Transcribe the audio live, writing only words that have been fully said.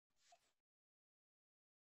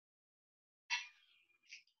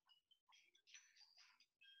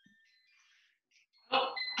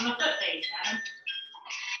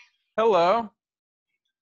Hello.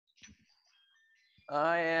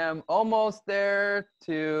 I am almost there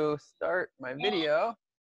to start my video.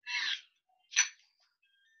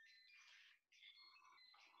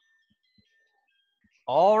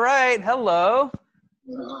 All right, hello.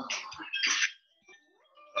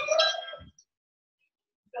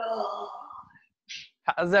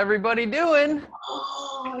 How's everybody doing?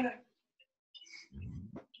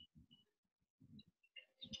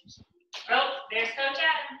 Oh, there's Coach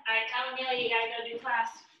Adam. All right, tell him, Neil, you gotta go do class.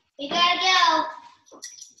 We gotta go.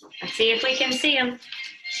 Let's see if we can see him.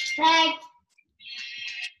 Bye.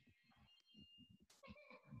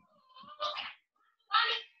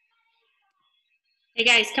 Hey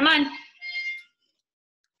guys, come on.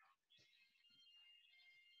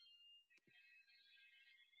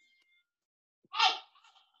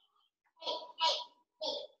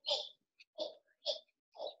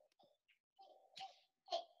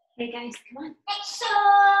 Hey guys, come on.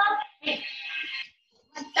 Hey.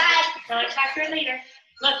 Bye. So let's talk to her later.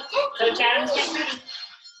 Look, Coach Adam's getting ready.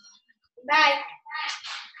 Bye.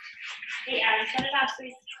 Hey Adam, shut it off,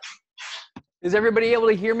 please. Is everybody able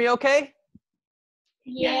to hear me okay?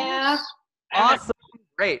 Yeah. Awesome.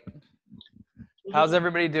 Great. How's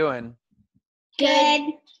everybody doing?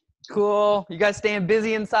 Good. Cool. You guys staying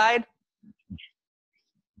busy inside?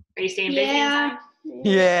 Are you staying busy inside?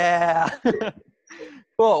 Yeah. Cool.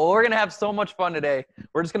 Well, we're going to have so much fun today.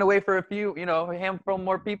 We're just going to wait for a handful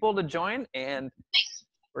more people to join, and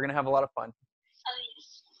we're going to have a lot of fun.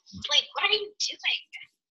 Wait, what are you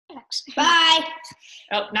doing? Bye.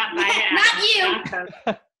 Oh, not bye. Not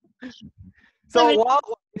you. So I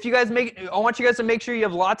want you guys to make sure you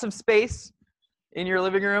have lots of space in your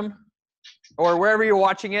living room or wherever you're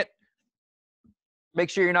watching it.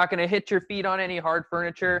 Make sure you're not going to hit your feet on any hard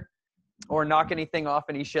furniture or knock anything off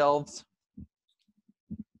any shelves.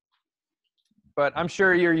 But I'm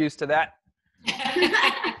sure you're used to that.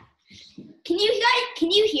 Can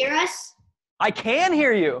you hear us? I can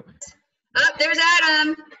hear you. Oh, there's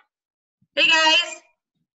Adam. Hey guys.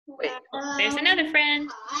 Wait. There's another friend.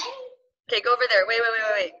 Okay, go over there. Wait. How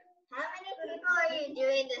many people are you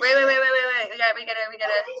doing this? Wait.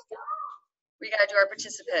 We gotta do our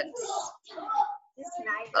participants.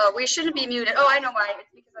 Oh, we shouldn't be muted. Oh, I know why. It's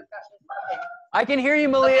because I've got this. Okay. I can hear you,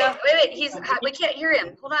 Malia. Okay, wait. We can't hear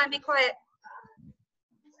him. Hold on. Be quiet.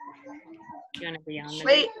 You want to be on the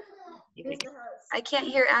Wait. I can't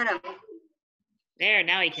hear Adam. There,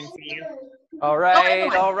 now he can see you. All right.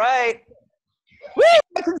 Woo!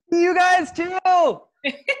 I can see you guys too.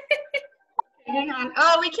 Hang on.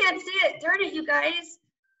 Oh, we can't see it. Darn it, you guys.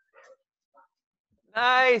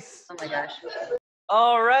 Nice. Oh my gosh.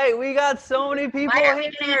 All right, we got so many people Why are we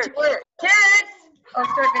getting here. it to work? Kids! Oh,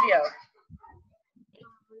 start video.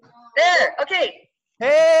 There. Okay.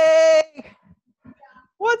 Hey!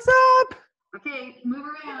 What's up? Okay, move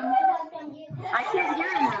around. I can't hear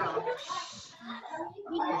him now.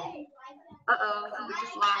 Uh-oh,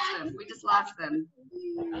 we just lost them.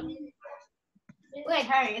 Wait,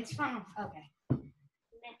 hurry, it's fine. Okay.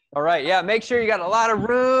 All right, yeah, make sure you got a lot of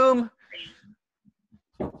room.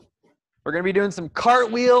 We're going to be doing some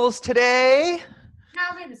cartwheels today. No,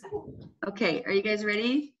 wait a second. Okay, are you guys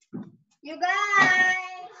ready? You guys.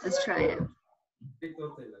 Let's try it.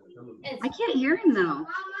 I can't hear him though.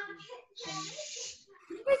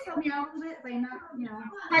 You guys help me out a little bit by not,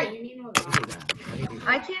 Hey, you need to move.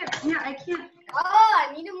 I can't. Oh,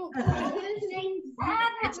 I need to move.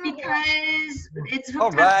 It's because it's All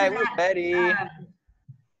hooked up right, to we're that. ready.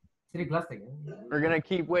 We're going to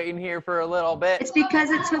keep waiting here for a little bit. It's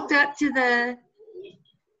because it's hooked up to the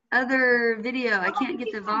other video. I can't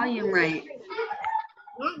get the volume right.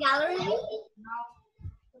 Gallery?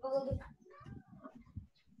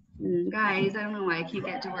 Guys, I don't know why I can't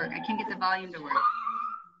get it to work. I can't get the volume to work.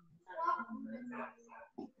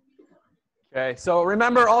 Okay, so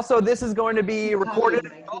remember also this is going to be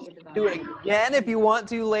recorded. Do it again if you want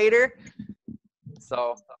to later.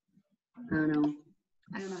 So. I don't know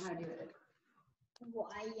how to do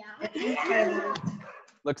it.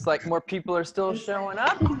 Looks like more people are still showing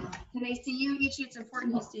up. Can I see you? Ichi, it's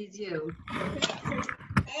important he sees you.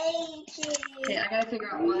 Okay, I gotta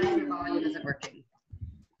figure out why your volume isn't working.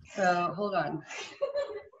 So hold on.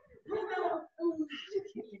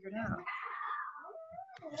 Can't figure it out.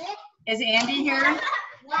 Is Andy here?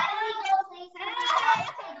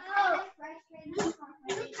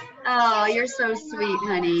 Oh, you're so sweet,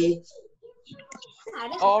 honey.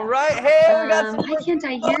 All right, hey, we got some. Why can't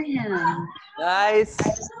I hear him? Nice.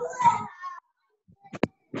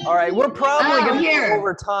 All right, we're probably going to here. go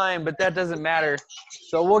over time, but that doesn't matter.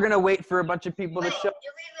 So we're going to wait for a bunch of people to show.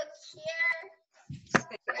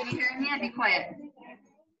 Can you hear me? Be quiet.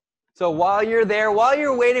 So while you're there, while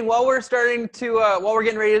you're waiting, while we're starting to, while we're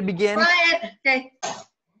getting ready to begin. Quiet. Okay.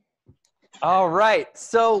 All right.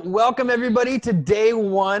 So welcome everybody to day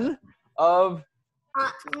one of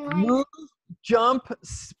move, jump,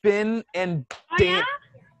 spin, and dance.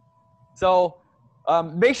 So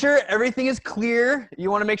make sure everything is clear. You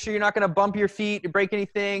want to make sure you're not going to bump your feet or break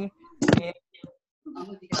anything. And,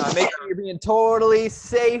 make sure you're being totally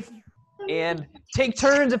safe and take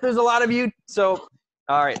turns if there's a lot of you. So,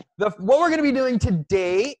 all right. What we're going to be doing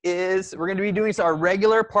today is we're going to be doing our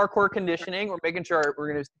regular parkour conditioning. We're making sure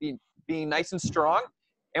we're going to be being nice and strong.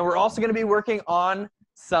 And we're also going to be working on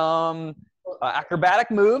some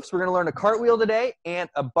acrobatic moves. We're going to learn a cartwheel today and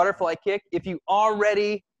a butterfly kick. If you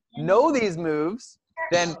already know these moves,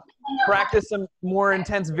 then practice some more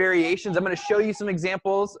intense variations. I'm going to show you some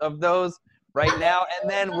examples of those right now, and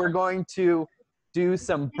then we're going to do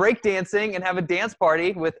some breakdancing and have a dance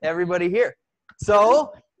party with everybody here.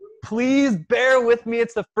 So please bear with me.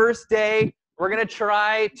 It's the first day. We're going to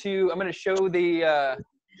try to, I'm going to show the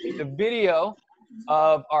video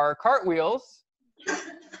of our cartwheels.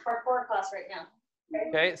 Parkour class right now.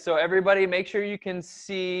 Okay, so everybody make sure you can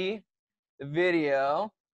see the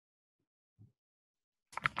video.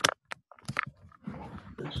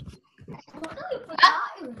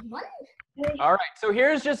 All right, so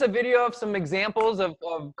here's just a video of some examples of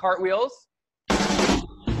cartwheels. So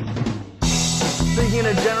you get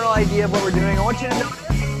a general idea of what we're doing. I want you to notice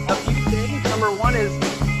a few things. Number one is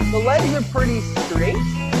the legs are pretty straight,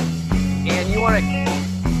 and you want to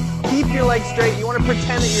keep your legs straight. You want to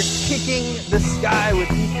pretend that you're kicking the sky with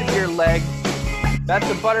each of your legs. That's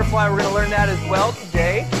a butterfly. We're going to learn that as well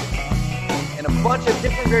today. And a bunch of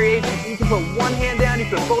different variations. So you can put one hand down, you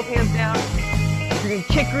put both hands down. You can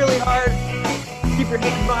kick really hard. Keep your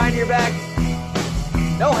hands behind your back.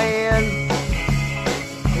 No hands.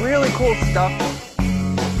 Really cool stuff.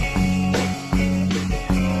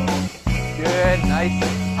 Good, nice.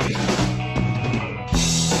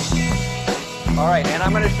 All right, and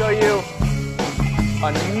I'm going to show you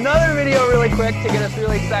another video really quick to get us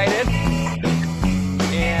really excited.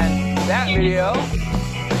 And that video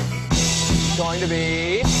is going to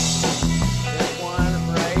be this one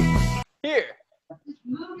right here.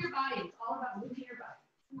 Move your body. It's all about moving your body.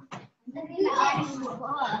 Wait, I've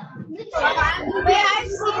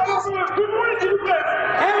seen this.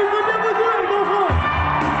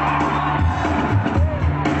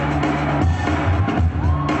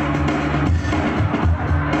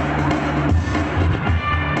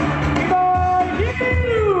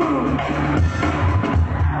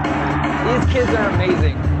 These kids are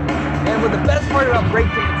amazing. And what the best part about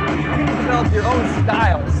breakdancing is you can develop your own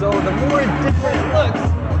style. So the more different it looks,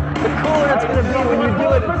 the cooler it's going to be when you do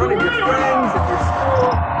it in front of your friends, at your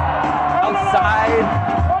school, outside.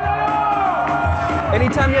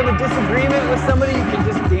 Anytime you have a disagreement with somebody, you can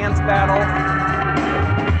just dance battle.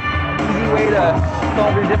 Easy way to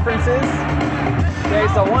solve your differences. Okay,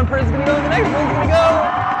 so one person's going to go, the next one's going to go.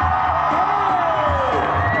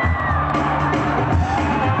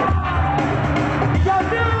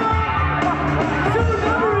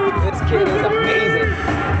 This kid is amazing.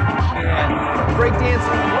 And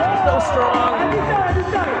breakdancing, so strong.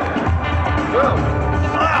 Boom.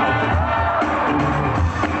 Wow.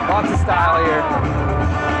 Lots of style here.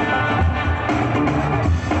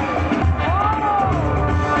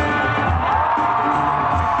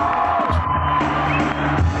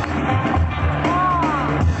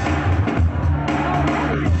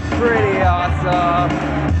 Pretty awesome.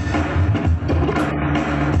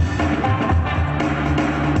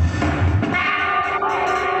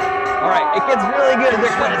 All right, it gets really good.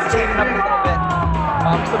 They're kind of standing up a little bit.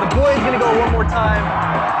 So the boy's going to go one more time.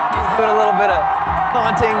 He's doing a little bit of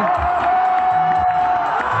taunting.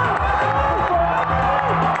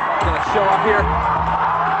 Going to show up here.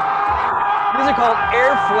 These are called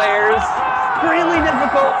air flares. Really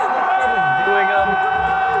difficult. Doing them.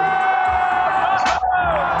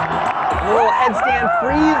 A little headstand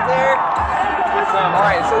freeze there. All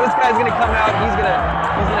right, so this guy's going to come out. He's going to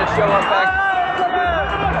show up back.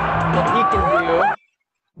 What he can do.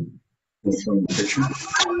 There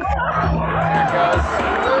it goes.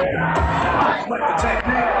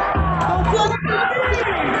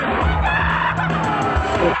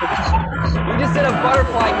 We just did a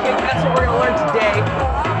butterfly kick. That's what we're going to learn today.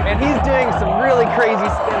 And he's doing some really crazy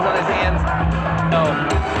spins on his hands. So,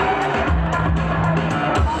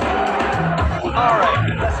 all right.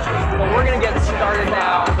 So we're going to get started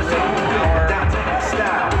now with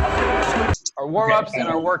our warm-ups and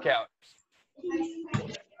our workout.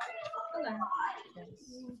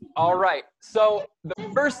 All right, so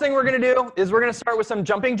the first thing we're gonna do is we're gonna start with some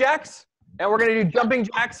jumping jacks, and we're gonna do jumping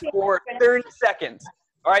jacks for 30 seconds.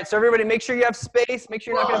 All right, so everybody make sure you have space, make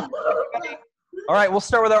sure you're not gonna anybody. All right, we'll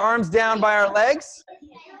start with our arms down by our legs.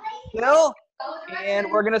 Still,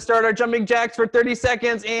 and we're gonna start our jumping jacks for 30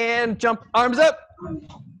 seconds and jump arms up.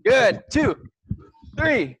 Good, 2,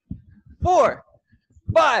 3, 4,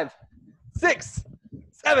 5, 6,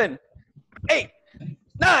 7, 8,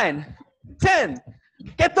 9, 10.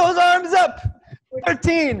 Get those arms up.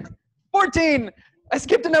 13, 14. I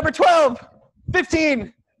skipped to number 12.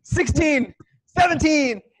 15, 16,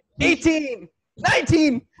 17, 18,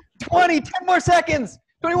 19, 20. 10 more seconds.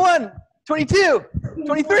 21, 22,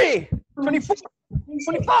 23, 24,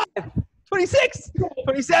 25, 26,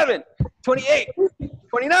 27, 28,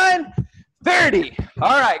 29, 30.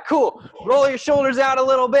 All right, cool. Roll your shoulders out a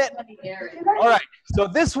little bit. All right, so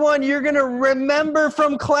this one you're gonna remember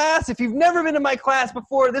from class. If you've never been to my class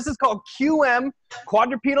before, this is called QM,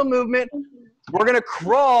 quadrupedal movement. We're gonna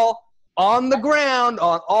crawl on the ground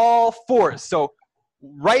on all fours. So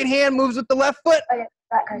right hand moves with the left foot,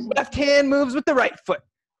 left hand moves with the right foot.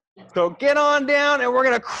 So get on down and we're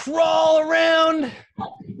gonna crawl around.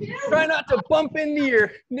 Try not to bump into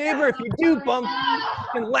your neighbor. If you do bump, you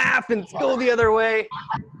can laugh and go the other way.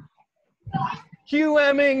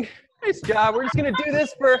 QMing. Nice job. We're just gonna do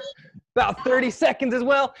this for about 30 seconds as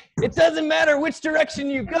well. It doesn't matter which direction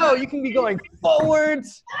you go. You can be going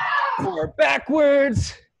forwards or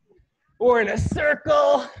backwards or in a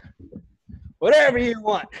circle, whatever you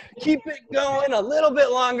want. Keep it going a little bit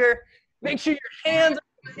longer. Make sure your hands are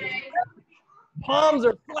palms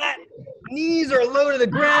are flat, knees are low to the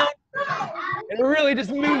ground, and we're really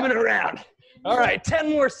just moving around. All right,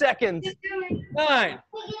 10 more seconds. 9,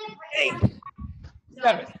 8,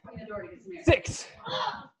 7, 6,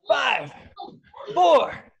 5,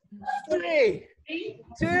 4, 3,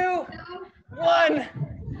 2, 1.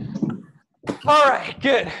 All right,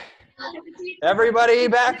 good. Everybody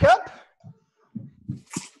back up.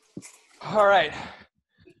 All right,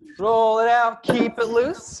 roll it out, keep it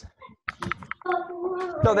loose.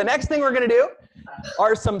 So the next thing we're gonna do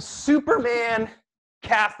are some Superman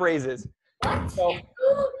calf raises. So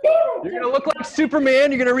you're gonna look like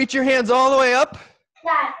Superman. You're gonna reach your hands all the way up.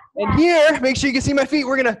 And here, make sure you can see my feet.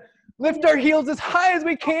 We're gonna lift our heels as high as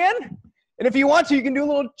we can. And if you want to, you can do a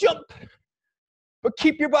little jump. But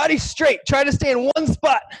keep your body straight. Try to stay in one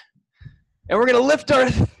spot. And we're gonna lift our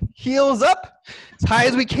heels up as high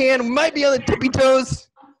as we can. We might be on the tippy toes.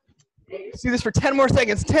 Let's do this for 10 more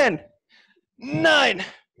seconds. 10, 9,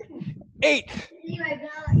 8,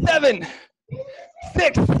 7,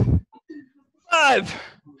 6, 5,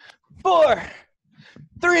 4,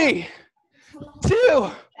 3,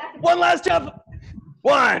 2, one last jump.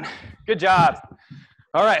 1. Good job.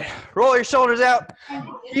 All right, roll your shoulders out.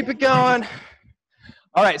 Keep it going.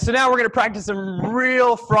 All right, so now we're gonna practice some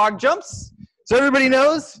real frog jumps. So everybody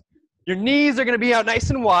knows your knees are gonna be out nice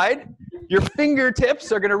and wide. Your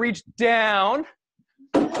fingertips are gonna reach down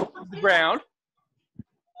to the ground.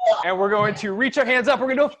 And we're going to reach our hands up. We're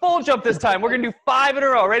gonna do a full jump this time. We're gonna do 5 in a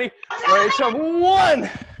row. Ready? Ready, jump. 1,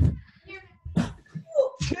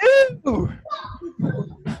 2,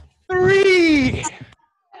 3,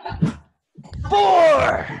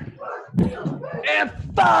 4, and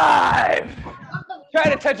 5. Try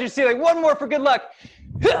to touch your ceiling. 1 more for good luck.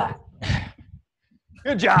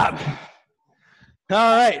 Good job.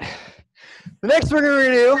 All right. The next thing we're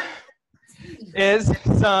gonna do is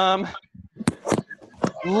some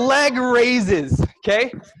leg raises,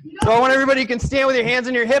 okay? So I want everybody, you can stand with your hands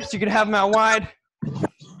on your hips. You can have them out wide.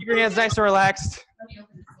 Keep your hands nice and relaxed.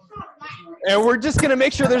 And we're just gonna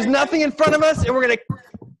make sure there's nothing in front of us, and we're gonna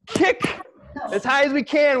kick as high as we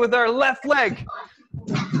can with our left leg.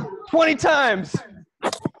 20 times.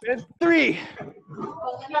 And 3,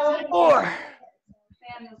 4,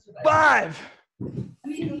 5,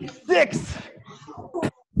 6,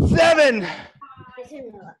 7,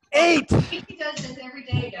 8,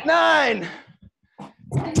 9,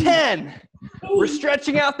 10. We're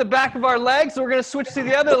stretching out the back of our legs, so we're gonna switch to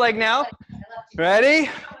the other leg now. Ready?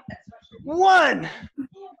 1,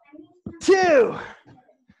 2,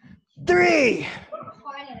 3,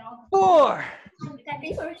 4,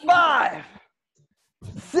 5,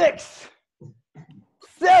 6,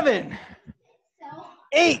 7,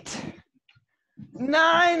 8,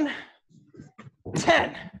 9,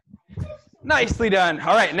 10. Nicely done.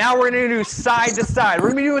 All right, now we're gonna do side to side. We're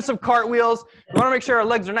gonna be doing some cartwheels. We wanna make sure our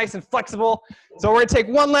legs are nice and flexible. So we're gonna take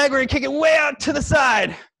one leg, we're gonna kick it way out to the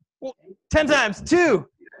side. 10 times. 2,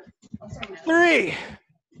 3,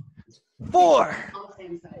 4,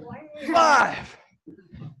 5,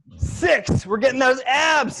 6. We're getting those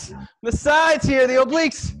abs, the sides here, the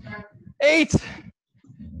obliques. 8,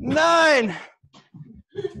 9,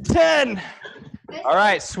 10. All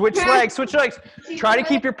right, switch legs, switch legs. Try to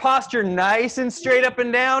keep your posture nice and straight up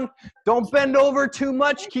and down. Don't bend over too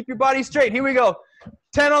much. Keep your body straight. Here we go.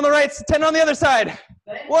 10 on the right, 10 on the other side.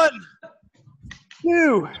 1,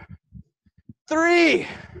 2, 3,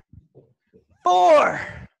 4,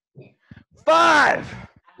 5,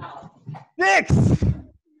 6,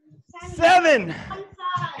 7,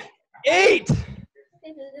 8,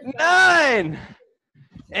 9,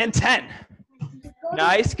 and 10.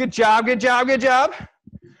 Nice, good job, good job, good job.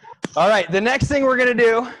 All right, the next thing we're gonna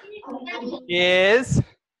do is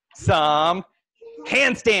some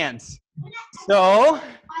handstands. So,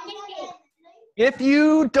 if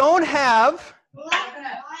you don't have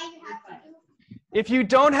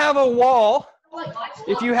a wall,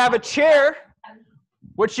 if you have a chair,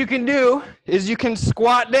 what you can do is you can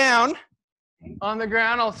squat down on the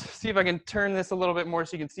ground. I'll see if I can turn this a little bit more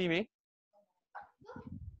so you can see me.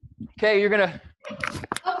 Okay, you're gonna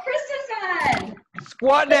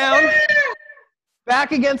squat down,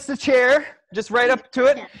 back against the chair, just right up to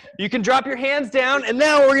it. You can drop your hands down, and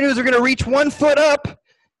now what we're gonna do is we're gonna reach one foot up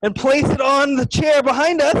and place it on the chair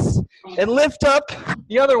behind us and lift up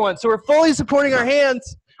the other one. So we're fully supporting our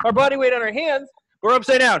hands, our body weight on our hands. We're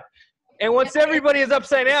upside down. And once everybody is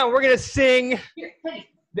upside down, we're gonna sing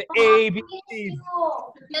the ABCs.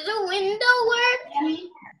 Does a window work?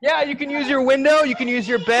 Yeah, you can use your window, you can use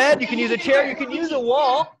your bed, you can use a chair, you can use a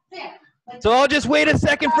wall. So I'll just wait a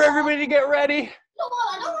second for everybody to get ready.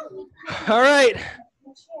 All right,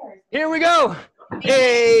 here we go.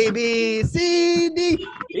 A, B, C, D,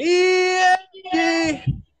 E, F,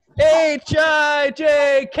 G, H, I,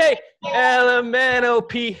 J, K, L, M, N, O,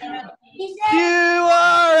 P, Q,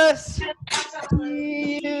 R, S,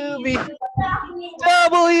 T, U, V,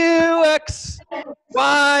 W, X,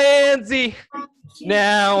 Y, and Z.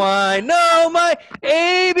 Now I know my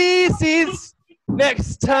ABCs.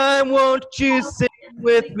 Next time, won't you sing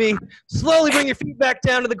with me? Slowly bring your feet back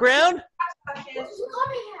down to the ground.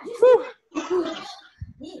 Whew.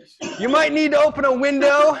 You might need to open a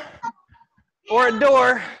window or a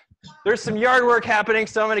door. There's some yard work happening,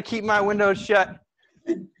 so I'm going to keep my windows shut.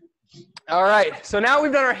 All right, so now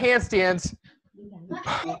we've done our handstands.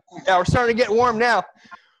 Yeah, we're starting to get warm now.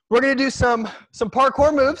 We're going to do some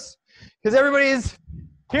parkour moves because everybody's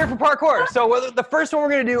here for parkour. So the first one we're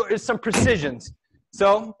going to do is some precisions.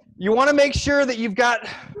 So you want to make sure that you've got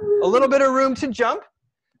a little bit of room to jump.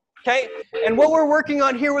 Okay, and what we're working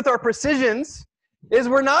on here with our precisions is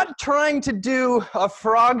we're not trying to do a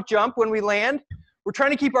frog jump when we land. We're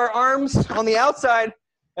trying to keep our arms on the outside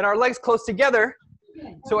and our legs close together.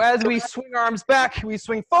 So as we swing our arms back, we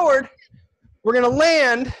swing forward, we're going to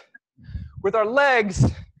land with our legs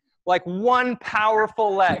like one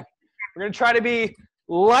powerful leg. We're going to try to be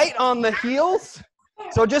light on the heels.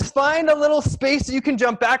 So just find a little space that you can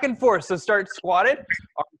jump back and forth. So start squatted,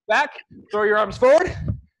 arms back, throw your arms forward.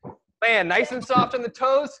 Land nice and soft on the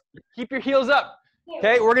toes. Keep your heels up.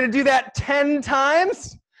 Okay, we're going to do that 10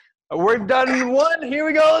 times. We've done 1. Here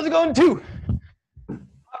we go. Let's go 2.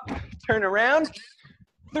 Up, turn around.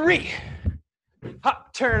 3.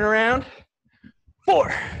 Hop, turn around.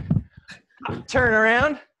 4. Hop, turn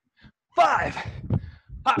around. 5.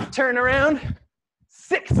 Hop, turn around.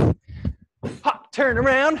 6. Hop, turn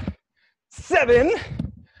around. 7.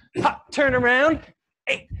 Hop, turn around.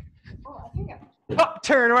 8. Hop,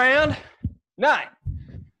 turn around. 9.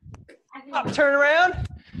 Hop, turn around.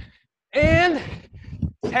 And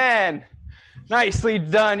 10. Nicely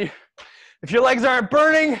done. If your legs aren't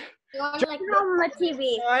burning,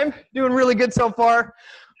 I'm doing really good so far.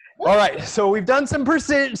 All right, so we've done some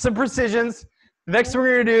precisions. The next thing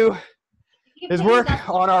we're going to do is work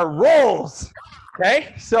on our rolls.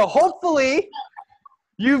 Okay, so hopefully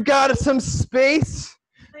you've got some space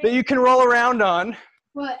that you can roll around on.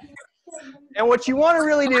 And what you want to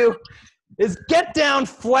really do is get down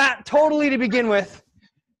flat totally to begin with,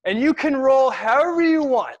 and you can roll however you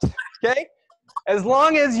want, okay? As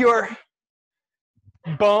long as your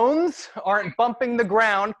bones aren't bumping the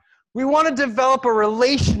ground, we want to develop a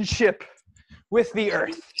relationship with the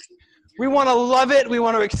earth. We want to love it. We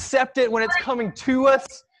want to accept it when it's coming to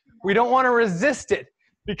us. We don't want to resist it,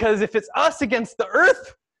 because if it's us against the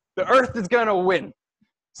earth is going to win.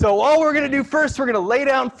 So all we're going to do first, we're going to lay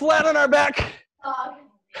down flat on our back,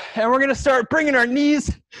 and we're going to start bringing our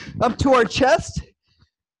knees up to our chest,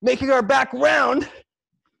 making our back round,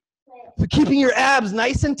 so keeping your abs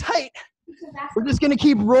nice and tight. We're just going to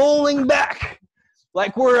keep rolling back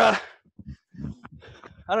like we're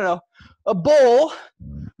a bowl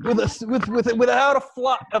without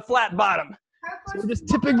a flat bottom. So we're just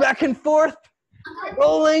tipping back and forth,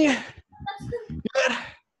 rolling. Good.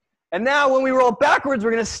 And now when we roll backwards,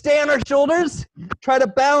 we're going to stay on our shoulders, try to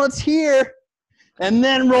balance here, and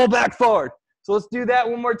then roll back forward. So let's do that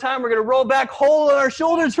one more time. We're going to roll back, hold on our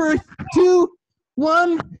shoulders for 2,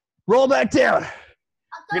 1, roll back down.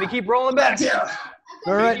 We're going to keep rolling back down.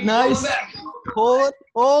 All right, nice. Hold it,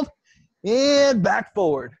 hold, and back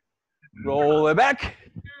forward. Roll it back,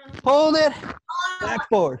 hold it, back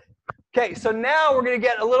forward. Okay, so now we're going to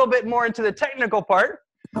get a little bit more into the technical part.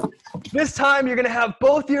 This time you're going to have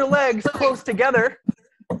both your legs close together,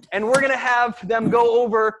 and we're going to have them go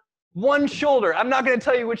over one shoulder. I'm not going to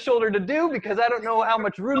tell you which shoulder to do because I don't know how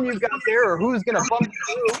much room you've got there or who's going to bump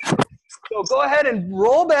through. So go ahead and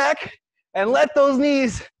roll back and let those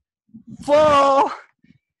knees fall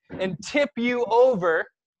and tip you over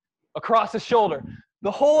across the shoulder.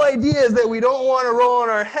 The whole idea is that we don't want to roll on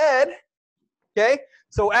our head, okay?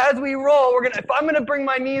 So as we roll, if I'm going to bring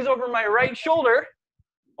my knees over my right shoulder,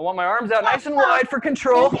 I want my arms out nice and wide for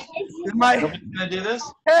control. And my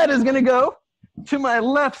head is going to go to my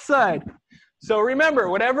left side. So remember,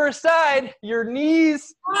 whatever side your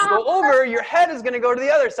knees go over, your head is going to go to the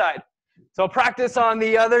other side. So practice on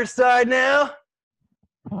the other side now.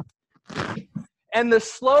 And the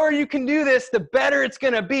slower you can do this, the better it's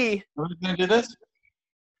going to be. Nobody's going to do this?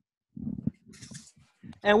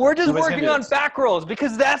 And we're just working on back rolls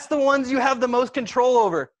because that's the ones you have the most control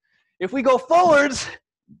over. If we go forwards,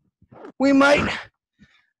 we might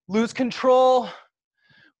lose control.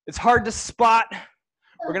 It's hard to spot.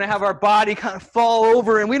 We're going to have our body kind of fall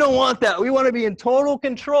over, and we don't want that. We want to be in total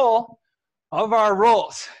control of our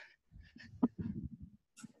rolls.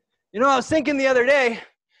 You know, I was thinking the other day,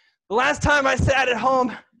 the last time I sat at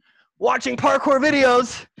home watching parkour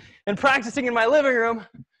videos and practicing in my living room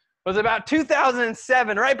was about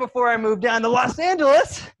 2007, right before I moved down to Los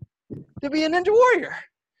Angeles to be a Ninja Warrior.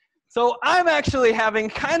 So I'm actually having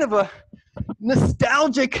kind of a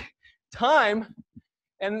nostalgic time,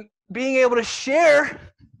 and being able to share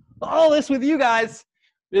all this with you guys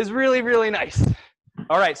is really, really nice.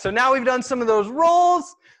 All right, so now we've done some of those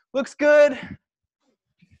rolls. Looks good.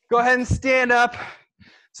 Go ahead and stand up.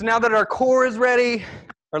 So now that our core is ready,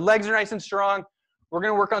 our legs are nice and strong, we're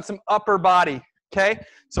going to work on some upper body, okay?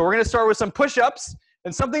 So we're going to start with some push-ups.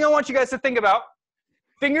 And something I want you guys to think about,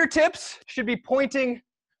 fingertips should be pointing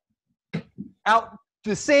out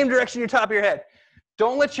the same direction your top of your head.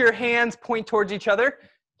 Don't let your hands point towards each other.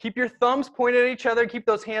 Keep your thumbs pointed at each other. Keep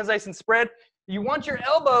those hands nice and spread. You want your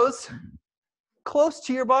elbows close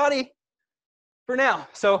to your body for now.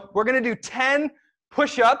 So we're going to do 10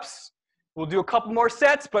 push-ups. We'll do a couple more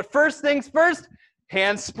sets, but first things first,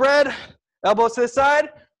 hands spread, elbows to the side.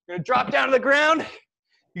 We're going to drop down to the ground.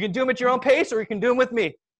 You can do them at your own pace, or you can do them with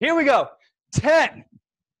me. Here we go. 10,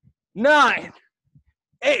 9,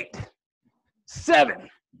 8, 7,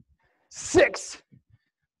 6,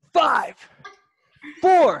 5,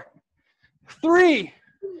 4, 3,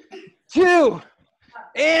 2,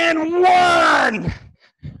 and 1.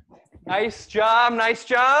 Nice job, nice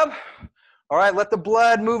job. All right, let the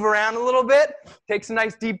blood move around a little bit. Take some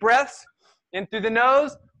nice deep breaths. In through the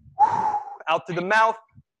nose, out through the mouth.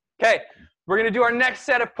 Okay, we're gonna do our next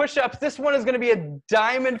set of push-ups. This one is gonna be a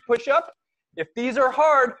diamond push-up. If these are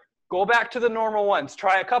hard, go back to the normal ones.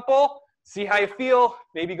 Try a couple, see how you feel,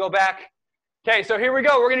 maybe go back. Okay, so here we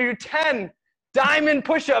go. We're gonna do 10 diamond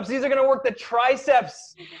push-ups. These are gonna work the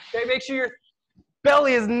triceps. Okay, make sure your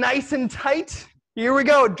belly is nice and tight. Here we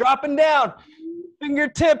go, dropping down.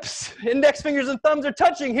 Fingertips, index fingers and thumbs are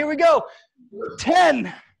touching. Here we go.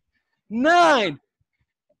 10, 9,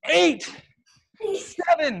 8,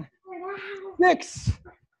 7, 6,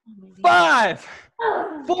 5,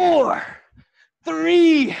 4,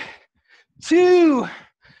 3, 2,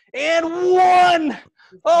 and 1.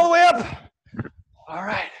 All the way up. All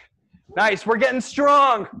right. Nice. We're getting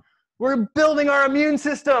strong. We're building our immune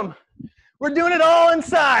system. We're doing it all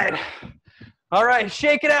inside. All right.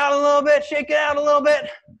 Shake it out a little bit. Shake it out a little bit.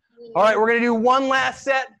 All right. We're going to do one last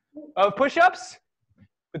set of push-ups.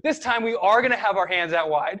 But this time we are going to have our hands out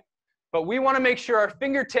wide. But we want to make sure our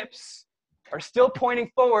fingertips are still pointing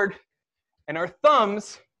forward and our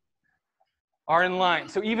thumbs are in line.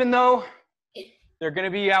 So even though they're going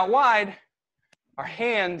to be out wide, our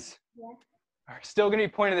hands are still going to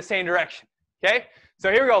be pointing the same direction. Okay?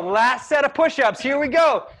 So here we go. Last set of push-ups. Here we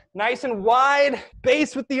go. Nice and wide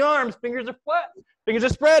base with the arms. Fingers are flat. Fingers are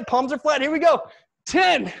spread. Palms are flat. Here we go.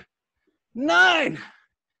 10, 9,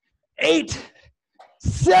 8,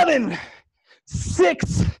 7,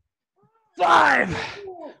 6, 5,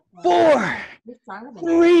 4,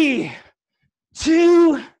 3,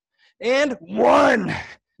 2, and 1.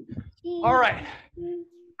 All right,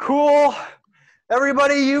 cool.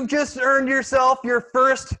 Everybody, you've just earned yourself your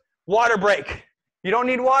first water break. You don't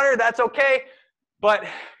need water, that's okay, but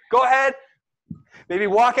go ahead, maybe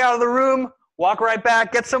walk out of the room, walk right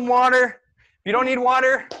back, get some water. If you don't need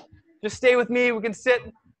water, just stay with me. We can sit,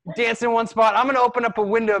 dance in one spot. I'm gonna open up a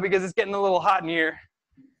window because it's getting a little hot in here.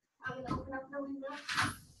 I'm gonna open up the window.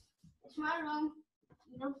 It's my room.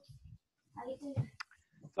 You know,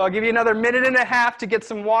 So I'll give you another 1.5 minutes to get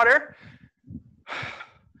some water.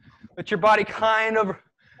 Let your body kind of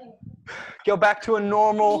go back to a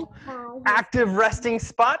normal, active resting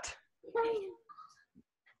spot.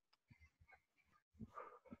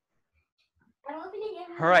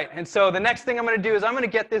 All right, and so the next thing I'm going to do is I'm going to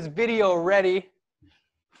get this video ready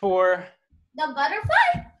for... The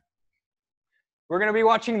butterfly? We're going to be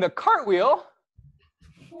watching the cartwheel.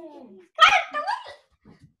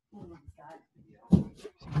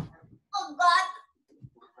 Oh,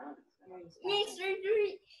 God. Need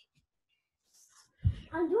surgery.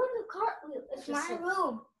 I'm doing the cartwheel. It's my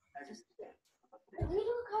room. I'm doing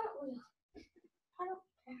the cartwheel. I don't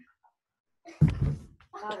care.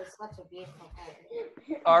 That is such a beautiful head.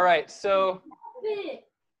 All right, so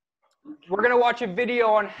we're going to watch a video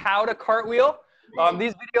on how to cartwheel.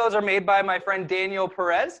 These videos are made by my friend Daniel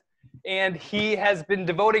Perez, and he has been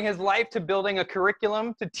devoting his life to building a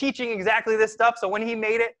curriculum, to teaching exactly this stuff. So when he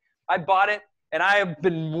made it, I bought it, and I have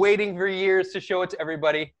been waiting for years to show it to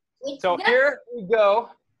everybody. So here we go.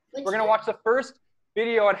 We're going to watch the first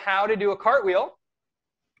video on how to do a cartwheel.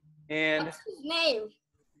 And what's his name?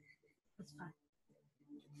 That's fine.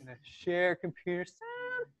 I'm going to share computer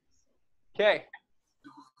sound. Okay.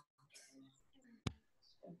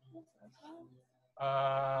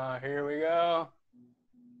 Here we go.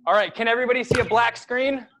 All right, can everybody see a black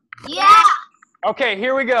screen? Yeah. Okay,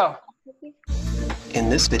 here we go. In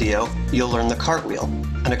this video, you'll learn the cartwheel,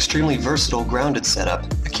 an extremely versatile grounded setup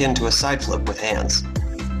akin to a side flip with hands.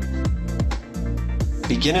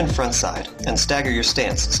 Begin in front side and stagger your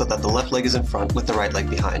stance so that the left leg is in front with the right leg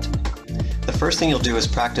behind. The first thing you'll do is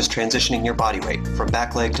practice transitioning your body weight from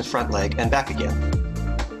back leg to front leg and back again.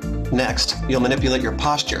 Next, you'll manipulate your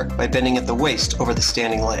posture by bending at the waist over the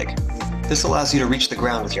standing leg. This allows you to reach the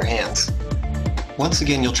ground with your hands. Once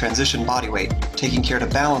again, you'll transition body weight, taking care to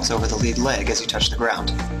balance over the lead leg as you touch the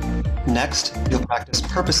ground. Next, you'll practice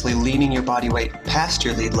purposely leaning your body weight past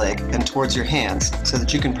your lead leg and towards your hands so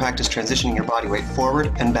that you can practice transitioning your body weight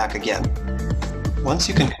forward and back again. Once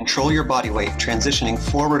you can control your body weight transitioning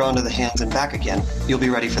forward onto the hands and back again, you'll be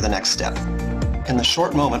ready for the next step. In the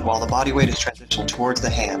short moment while the body weight is transitioned towards the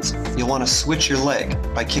hands, you'll want to switch your leg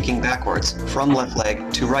by kicking backwards from left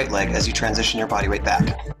leg to right leg as you transition your body weight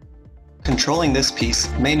back. Controlling this piece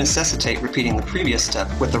may necessitate repeating the previous step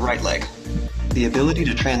with the right leg. The ability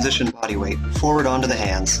to transition body weight forward onto the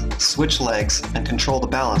hands, switch legs, and control the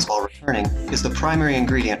balance while returning is the primary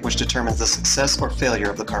ingredient which determines the success or failure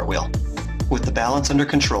of the cartwheel. With the balance under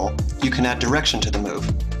control, you can add direction to the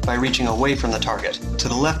move by reaching away from the target, to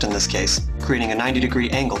the left in this case, creating a 90-degree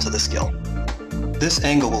angle to the skill. This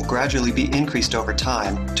angle will gradually be increased over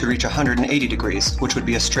time to reach 180 degrees, which would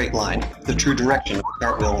be a straight line, the true direction of the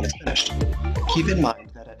cartwheel when it's finished. Keep in mind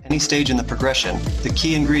that at any stage in the progression, the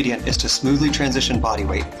key ingredient is to smoothly transition body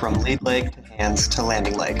weight from lead leg to hands to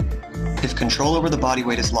landing leg. If control over the body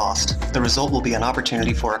weight is lost, the result will be an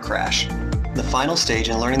opportunity for a crash. The final stage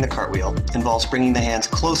in learning the cartwheel involves bringing the hands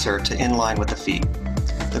closer to in line with the feet.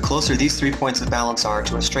 The closer these 3 points of balance are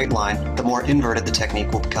to a straight line, the more inverted the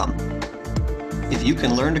technique will become. If you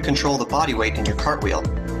can learn to control the body weight in your cartwheel,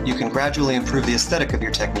 you can gradually improve the aesthetic of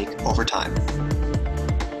your technique over time.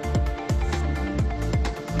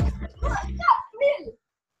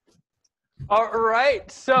 All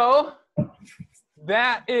right, so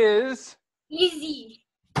that is Easy.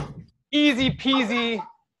 easy peasy,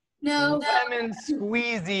 No. lemon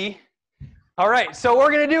squeezy. All right, so what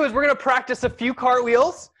we're going to do is we're going to practice a few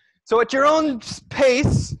cartwheels. So at your own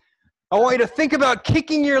pace, I want you to think about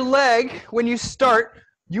kicking your leg when you start.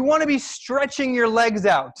 You want to be stretching your legs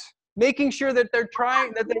out, making sure that they're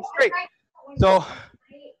straight. So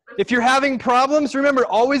if you're having problems, remember,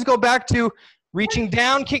 always go back to reaching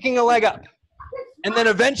down, kicking a leg up. And then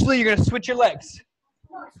eventually you're going to switch your legs.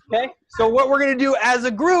 Okay? So what we're going to do as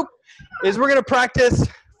a group is we're going to practice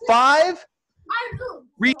 5,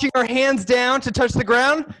 reaching our hands down to touch the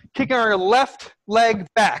ground, kicking our left leg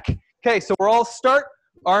back. Okay, so we'll all start.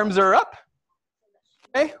 Arms are up.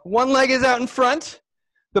 Okay, one leg is out in front.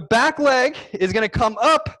 The back leg is going to come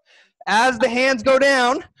up as the hands go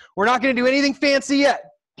down. We're not going to do anything fancy yet.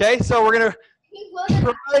 Okay, so we're going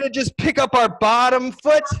to try to just pick up our bottom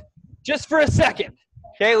foot just for a second.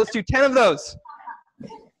 Okay, let's do 10 of those.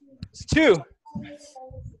 It's 2,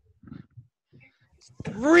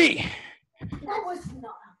 3,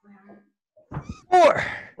 4,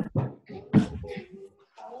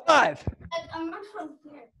 5,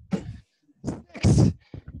 6,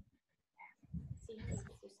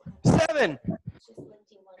 7,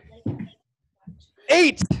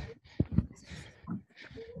 8,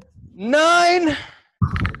 9,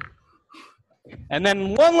 and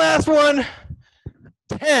then one last one,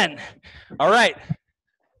 10. All right,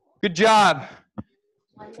 good job.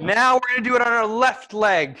 Now we're gonna do it on our left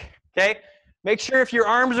leg, okay? Make sure if your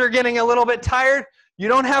arms are getting a little bit tired, you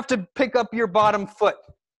don't have to pick up your bottom foot,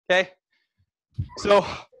 okay? So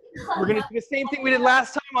we're gonna do the same thing we did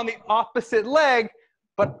last time on the opposite leg,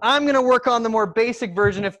 but I'm gonna work on the more basic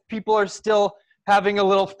version if people are still having a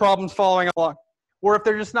little problems following along, or if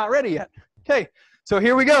they're just not ready yet. Okay, so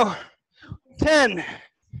here we go. 10,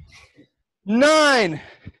 9,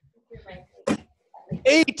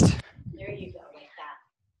 8,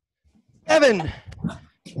 7,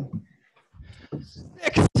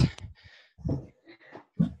 6,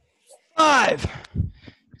 5,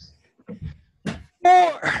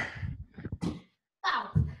 4,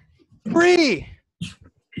 3,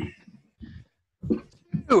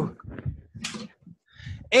 2,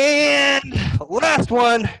 and last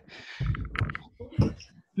one.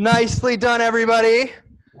 Nicely done, everybody.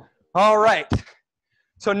 All right.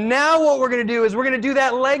 So now what we're going to do is we're going to do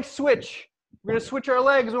that leg switch. We're going to switch our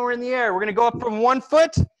legs when we're in the air. We're going to go up from one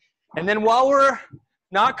foot, and then while we're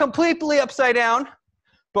not completely upside down,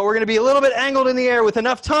 but we're going to be a little bit angled in the air with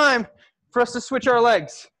enough time for us to switch our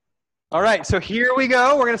legs. All right, so here we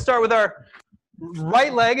go. We're going to start with our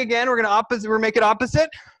right leg again. We're going to make it opposite.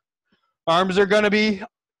 Arms are going to be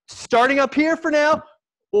starting up here for now,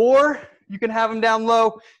 or you can have them down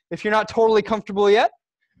low if you're not totally comfortable yet.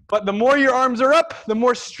 But the more your arms are up, the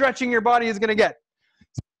more stretching your body is going to get.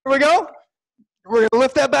 So here we go. We're going to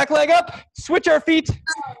lift that back leg up, switch our feet,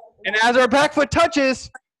 and as our back foot touches,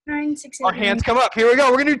 9, 6, 8, our hands come up. Here we go.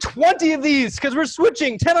 We're going to do 20 of these because we're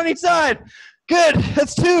switching, 10 on each side. Good.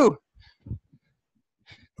 That's 2,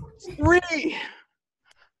 3,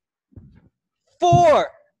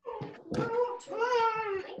 4,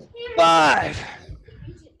 5,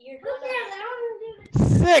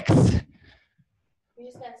 6, You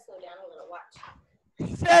just gotta slow down a little. Watch.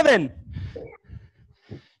 7,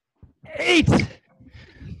 8,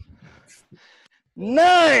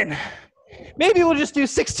 9. Maybe we'll just do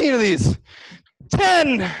 16 of these.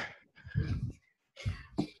 10,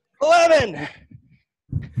 11,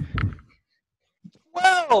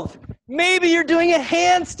 12. Maybe you're doing a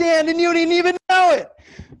handstand and you didn't even know it.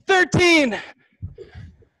 13,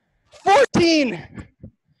 14,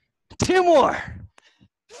 2 more.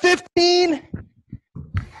 15,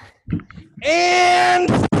 and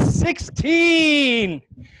 16.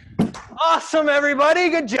 Awesome, everybody.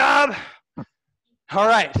 Good job. All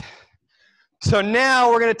right. So now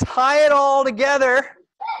we're going to tie it all together.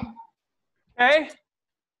 Okay?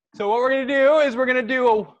 So what we're going to do is we're going to do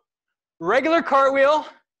a regular cartwheel,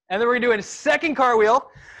 and then we're going to do a second cartwheel,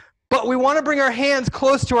 but we want to bring our hands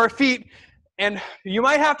close to our feet, and you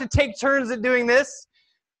might have to take turns at doing this.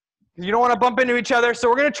 You don't want to bump into each other, so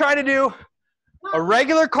we're going to try to do a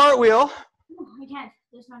regular cartwheel. I can't.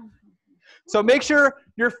 There's not. So make sure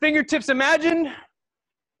your fingertips, imagine,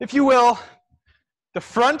 if you will, the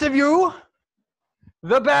front of you,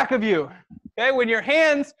 the back of you. Okay, when your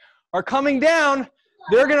hands are coming down,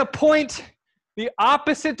 they're going to point the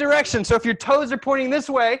opposite direction. So if your toes are pointing this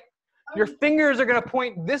way, your fingers are going to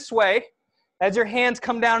point this way as your hands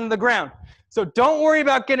come down to the ground. So don't worry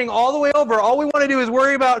about getting all the way over. All we want to do is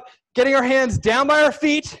worry about getting our hands down by our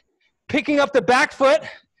feet, picking up the back foot,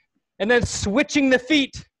 and then switching the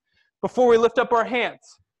feet before we lift up our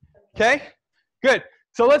hands. Okay? Good.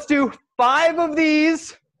 So let's do 5 of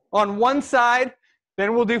these on one side,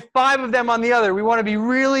 then we'll do 5 of them on the other. We want to be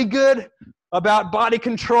really good about body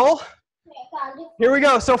control. Here we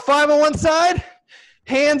go. So 5 on one side,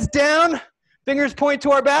 hands down, fingers point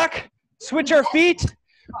to our back, switch our feet,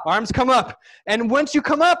 arms come up. And once you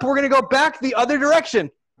come up, we're going to go back the other direction.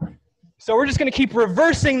 So we're just going to keep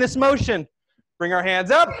reversing this motion. Bring our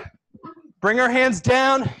hands up, bring our hands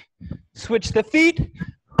down, switch the feet,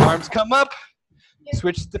 arms come up,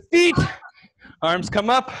 switch the feet, arms come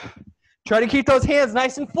up. Try to keep those hands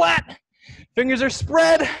nice and flat. Fingers are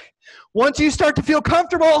spread. Once you start to feel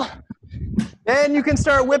comfortable, then you can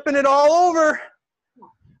start whipping it all over.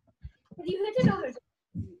 You hit it over.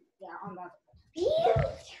 Yeah, on that.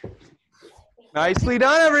 Nicely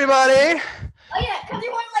done, everybody. Oh yeah, because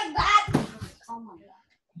you went like that. Oh my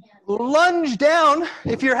god. lunge down.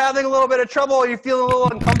 If you're having a little bit of trouble or you're feeling a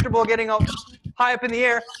little uncomfortable getting up high up in the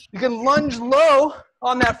air, you can lunge low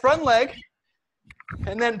on that front leg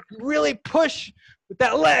and then really push with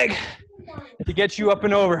that leg to get you up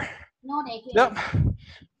and over. No, they can't. Yep.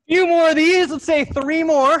 Few more of these. Let's say 3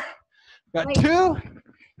 more. Got 2. No,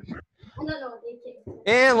 they can't.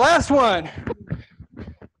 And last one.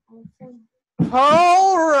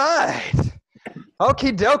 All right.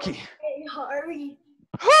 Okie dokie. Hey, hurry.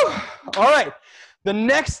 Whew. All right. The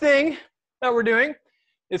next thing that we're doing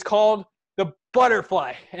is called the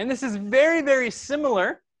butterfly. And this is very, very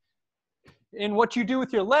similar in what you do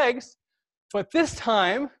with your legs, but this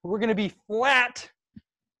time we're going to be flat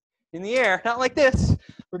in the air, not like this.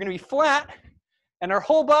 We're going to be flat, and our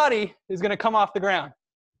whole body is going to come off the ground.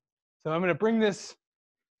 So I'm going to bring this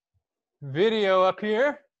video up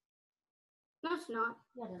here. No, it's not.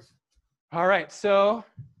 Yeah, it is. All right, so,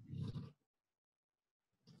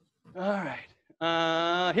 all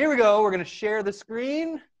right. Here we go. We're going to share the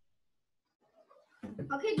screen.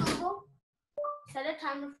 Okay, Google. Set a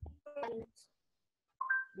timer for 5 minutes.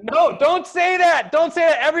 No, don't say that. Don't say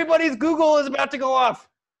that. Everybody's Google is about to go off.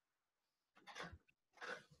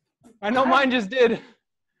 I know mine just did.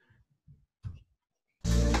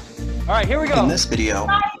 All right, here we go. In this video,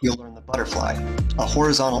 you'll learn the butterfly, a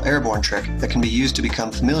horizontal airborne trick that can be used to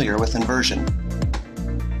become familiar with inversion.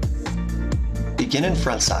 Begin in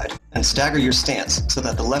front side and stagger your stance so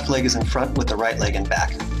that the left leg is in front with the right leg in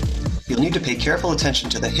back. You'll need to pay careful attention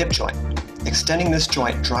to the hip joint. Extending this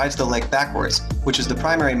joint drives the leg backwards, which is the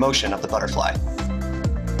primary motion of the butterfly.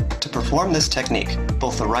 To perform this technique,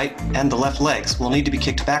 both the right and the left legs will need to be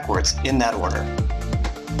kicked backwards in that order.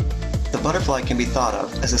 The butterfly can be thought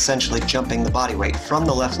of as essentially jumping the body weight from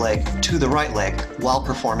the left leg to the right leg while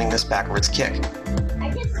performing this backwards kick.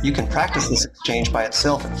 You can practice this exchange by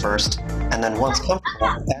itself at first, and then once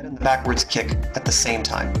comfortable, add in the backwards kick at the same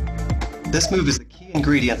time. This move is the key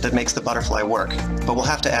ingredient that makes the butterfly work, but we'll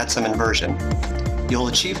have to add some inversion. You'll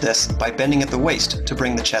achieve this by bending at the waist to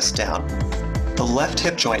bring the chest down. The left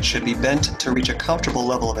hip joint should be bent to reach a comfortable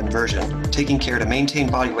level of inversion, taking care to maintain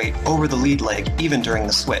body weight over the lead leg even during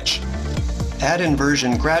the switch. Add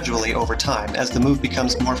inversion gradually over time as the move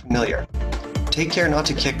becomes more familiar. Take care not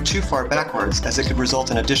to kick too far backwards, as it could result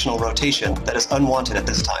in additional rotation that is unwanted at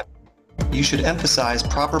this time. You should emphasize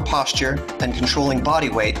proper posture and controlling body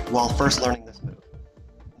weight while first learning this move.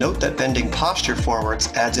 Note that bending posture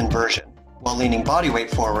forwards adds inversion, while leaning body weight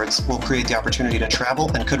forwards will create the opportunity to travel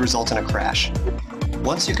and could result in a crash.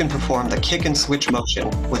 Once you can perform the kick and switch motion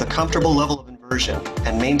with a comfortable level of inversion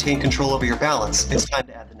and maintain control over your balance, it's time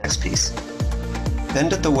to add the next piece.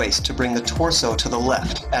 Bend at the waist to bring the torso to the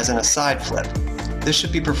left, as in a side flip. This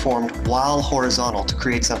should be performed while horizontal to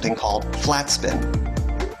create something called flat spin.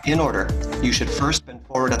 In order, you should first bend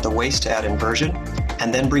forward at the waist to add inversion,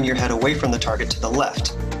 and then bring your head away from the target to the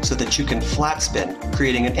left, so that you can flat spin,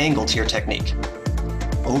 creating an angle to your technique.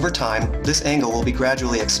 Over time, this angle will be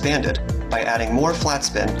gradually expanded by adding more flat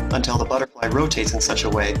spin until the butterfly rotates in such a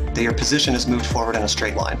way that your position is moved forward in a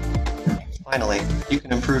straight line. Finally, you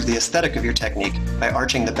can improve the aesthetic of your technique by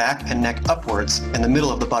arching the back and neck upwards in the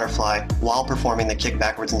middle of the butterfly while performing the kick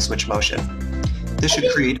backwards and switch motion. This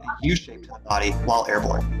should create a U shape to the body while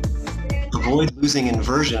airborne. Avoid losing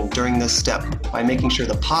inversion during this step by making sure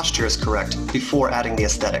the posture is correct before adding the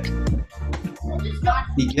aesthetic.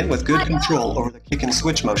 Begin with good control over the kick and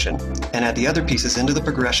switch motion, and add the other pieces into the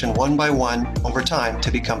progression one by one over time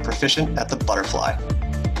to become proficient at the butterfly.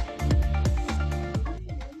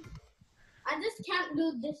 I just can't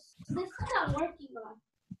do this. This is what I'm working on.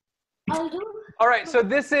 I'll do. All right, so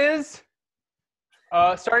this is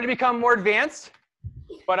starting to become more advanced,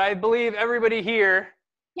 but I believe everybody here,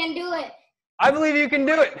 Can do it. I believe you can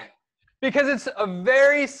do it, because it's a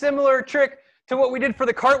very similar trick to what we did for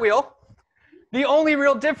the cartwheel. The only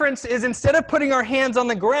real difference is instead of putting our hands on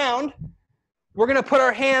the ground, we're going to put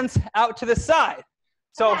our hands out to the side.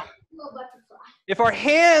 So if our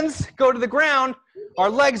hands go to the ground, our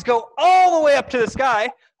legs go all the way up to the sky,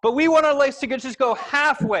 but we want our legs to just go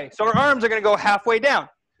halfway. So our arms are going to go halfway down.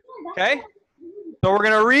 Okay? So we're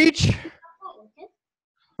going to reach.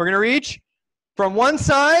 We're going to reach from one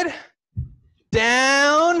side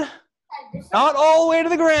down, not all the way to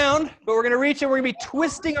the ground, but we're going to reach and we're going to be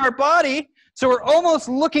twisting our body. So we're almost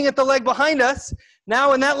looking at the leg behind us.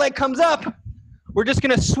 Now when that leg comes up, we're just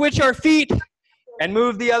going to switch our feet and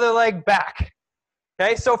move the other leg back.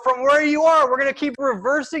 Okay, so from where you are, we're going to keep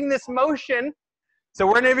reversing this motion.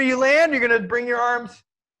 So whenever you land, you're going to bring your arms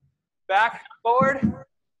back, forward,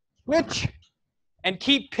 switch, and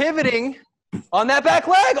keep pivoting on that back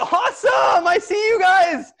leg. Awesome! I see you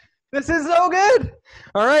guys. This is so good.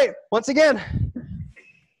 All right, once again.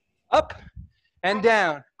 Up and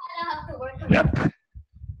down. Up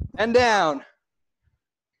and down.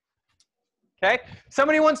 Okay,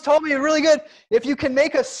 somebody once told me really good, if you can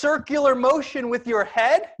make a circular motion with your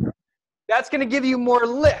head, that's going to give you more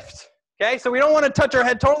lift. Okay, so we don't want to touch our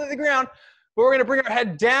head totally to the ground, but we're going to bring our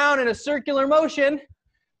head down in a circular motion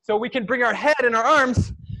so we can bring our head and our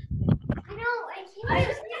arms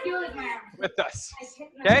with us.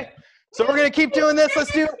 Okay, so we're going to keep doing this.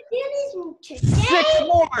 Let's do 6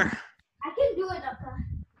 more. I can do it, Papa.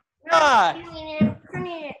 5,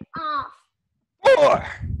 Turning it off. 4,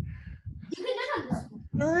 You can do this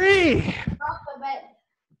 3, off the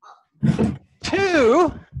bed.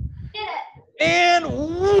 2, Get it. and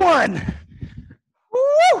 1.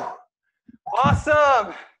 Woo!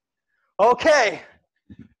 Awesome. Okay.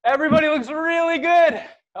 Everybody looks really good.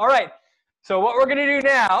 All right. So what we're going to do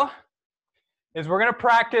now is we're going to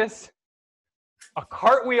practice a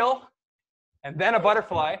cartwheel and then a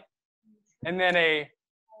butterfly and then a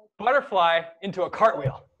butterfly into a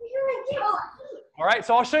cartwheel. All right.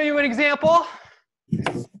 So I'll show you an example.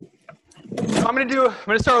 So I'm going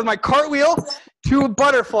to start with my cartwheel to a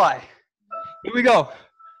butterfly. Here we go.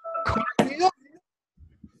 Cartwheel.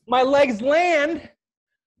 My legs land.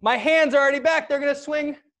 My hands are already back. They're going to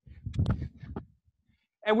swing.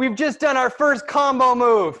 And we've just done our first combo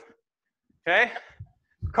move. Okay.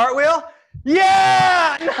 Cartwheel.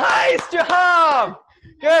 Yeah! Nice job!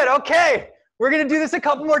 Good. Okay. We're going to do this a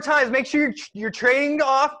couple more times. Make sure you're trading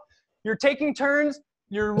off. You're taking turns.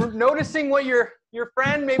 You're noticing what your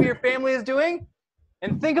friend, maybe your family is doing.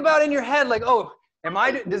 And think about in your head like, oh,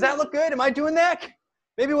 does that look good? Am I doing that?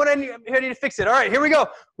 Maybe I need to fix it. All right, here we go.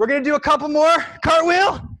 We're going to do a couple more.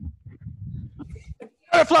 Cartwheel.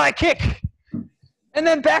 Butterfly kick. And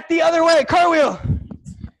then back the other way. Cartwheel.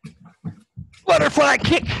 Butterfly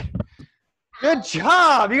kick. Good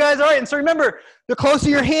job. You guys, all right. And so remember, the closer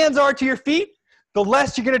your hands are to your feet, the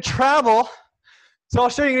less you're going to travel. So I'll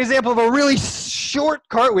show you an example of a really short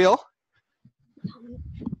cartwheel.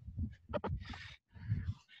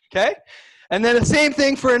 Okay. And then the same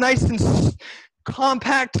thing for a nice and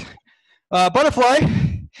compact butterfly.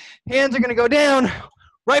 Hands are going to go down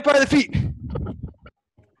right by the feet.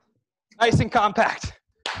 Nice and compact.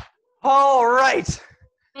 All right.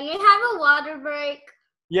 And we have a water break.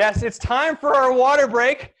 Yes, it's time for our water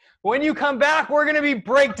break. When you come back, we're going to be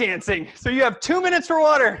breakdancing. So you have 2 minutes for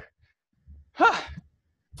water. Huh.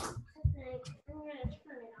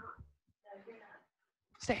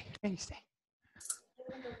 Stay. Hey, stay.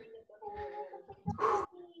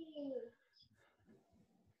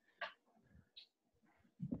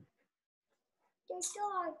 The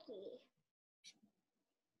doggy.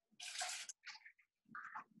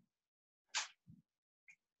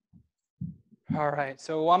 All right,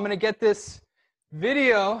 so I'm going to get this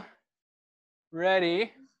video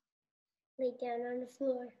ready. Lay down on the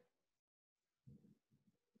floor.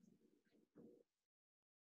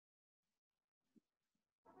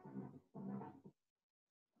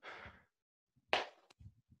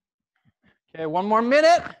 Okay, 1 more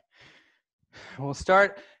minute. We'll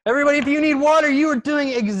start. Everybody, if you need water, you are doing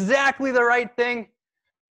exactly the right thing.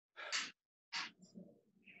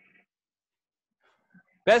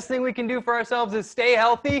 Best thing we can do for ourselves is stay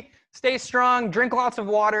healthy, stay strong, drink lots of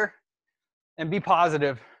water, and be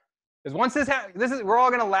positive. Because once we're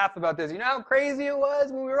all gonna laugh about this. You know how crazy it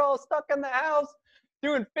was when we were all stuck in the house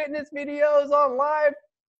doing fitness videos on live?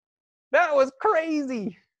 That was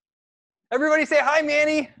crazy. Everybody say hi,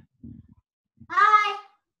 Manny. Hi.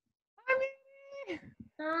 Hi, Manny.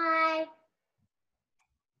 Hi.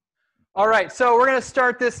 All right, so we're gonna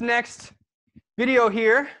start this next video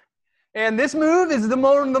here. And this move is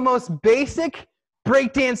one of the most basic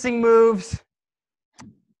breakdancing moves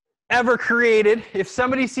ever created. If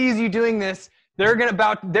somebody sees you doing this, they're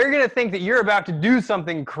gonna think that you're about to do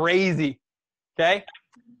something crazy. Okay?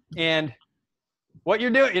 And what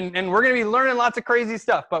you're doing, and we're gonna be learning lots of crazy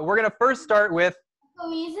stuff, but we're gonna first start with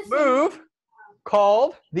a move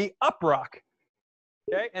called the Uprock.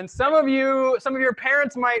 Okay? And some of your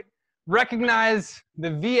parents might recognize the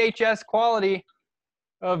VHS quality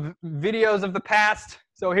of videos of the past.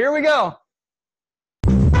 So here we go.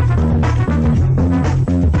 The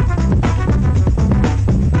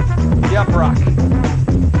Uprock.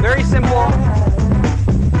 Very simple.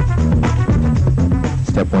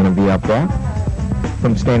 Step 1 of the Uprock.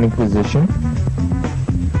 From standing position.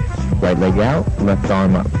 Right leg out, left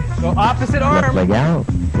arm up. So opposite arm. Left leg out,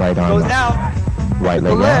 right arm goes up. out. Right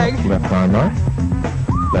leg out, left arm up.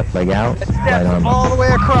 Left leg out, right arm up. All the way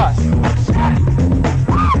across.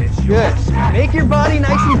 Good. Make your body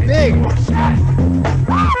nice and big.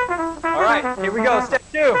 right, here we go. Step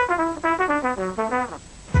 2.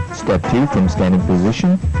 Step 2 from standing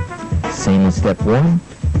position. Same as step 1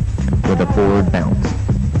 with a forward bounce.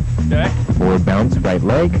 Okay. Forward bounce, right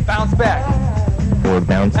leg. Bounce back. Forward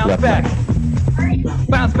bounce, Bounce left back. leg.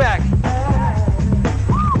 Bounce back.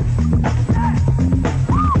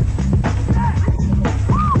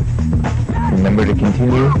 Remember to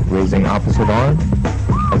continue raising opposite arm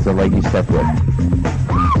as the leg you step with.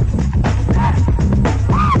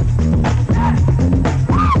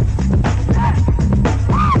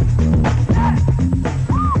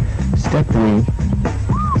 Step 3,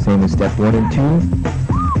 same as step 1 and 2,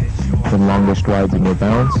 the longer strides in your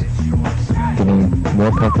bounce, getting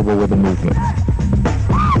more comfortable with the movement.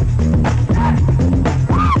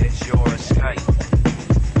 It's your escape.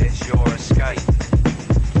 It's your escape.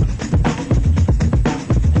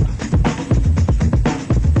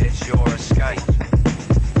 It's your escape.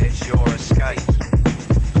 It's your escape.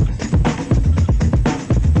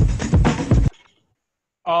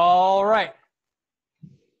 All right.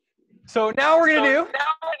 So now what we're going to do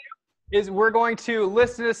is we're going to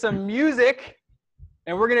listen to some music,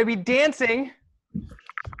 and we're going to be dancing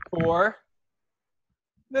for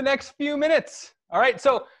the next few minutes. All right,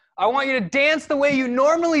 so I want you to dance the way you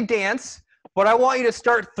normally dance, but I want you to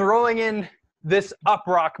start throwing in this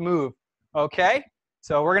Uprock move, okay?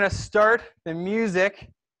 So we're going to start the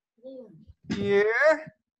music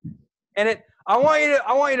here, and I want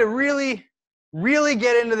you to really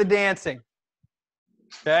get into the dancing.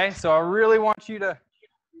 Okay, so I really want you to,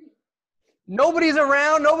 nobody's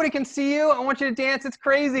around, nobody can see you. I want you to dance, it's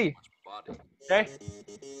crazy. Okay,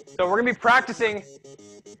 so we're gonna be practicing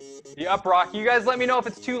the Uprock. You guys let me know if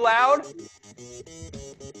it's too loud.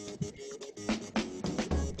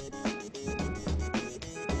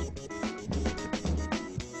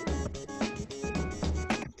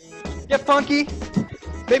 Get funky,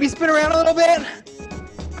 maybe spin around a little bit.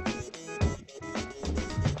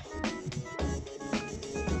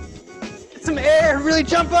 Some air, really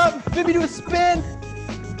jump up, maybe do a spin.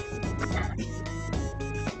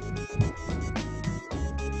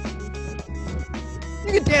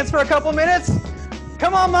 You can dance for a couple minutes.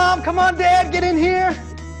 Come on, Mom, come on, Dad, get in here.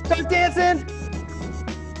 Start dancing.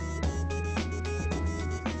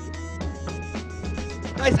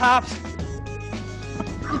 Nice hops.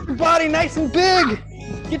 Get your body nice and big.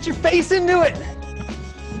 Get your face into it.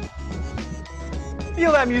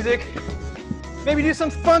 Feel that music. Maybe do some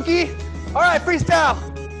funky. All right, freestyle.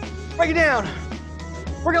 Break it down.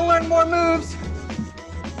 We're gonna learn more moves.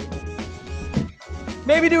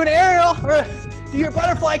 Maybe do an aerial or do your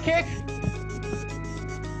butterfly kick.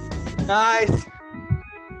 Nice.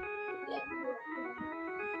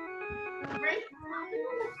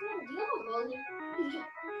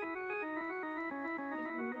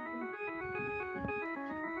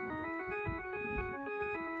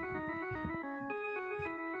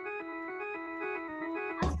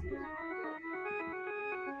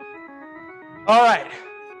 All right.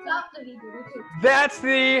 That's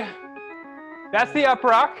the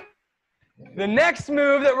Uprock. The next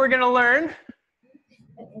move that we're going to learn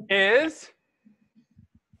is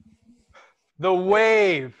the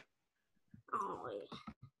wave. Oh,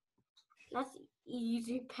 that's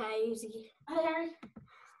easy peasy.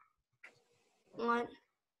 What?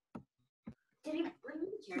 Did he bring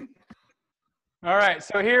your... All right,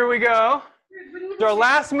 so here we go. It's our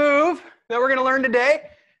last move that we're going to learn today,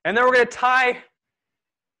 and then we're going to tie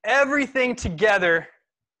everything together.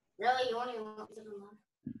 Really? You want to want to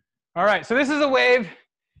All right, so this is a wave,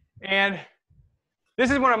 and this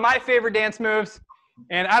is one of my favorite dance moves,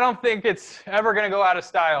 and I don't think it's ever going to go out of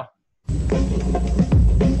style.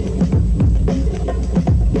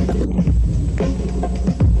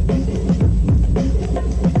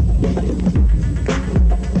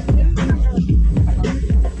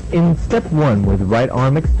 In step 1 with right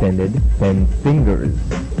arm extended, bend fingers,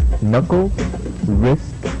 knuckles,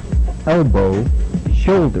 wrist, elbow,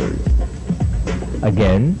 shoulders.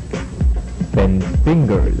 Again, bend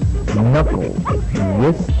fingers, knuckles,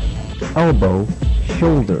 wrist, elbow,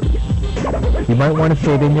 shoulders. You might want to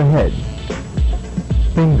say it in your head.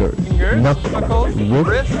 Fingers, knuckles,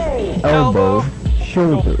 wrist, elbow,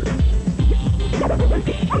 shoulders.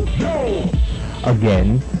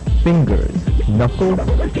 Again, fingers, knuckles,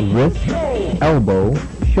 wrist, elbow,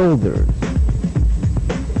 shoulders.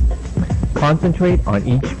 Concentrate on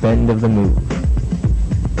each bend of the move.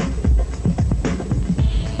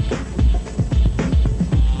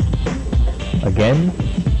 Again,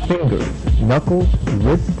 fingers, knuckles,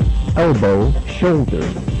 wrist, elbow,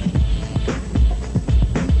 shoulders.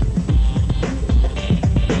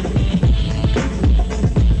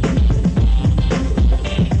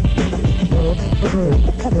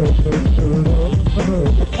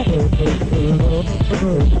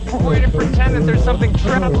 I want you to pretend that there's something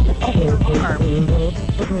traveling up your arm.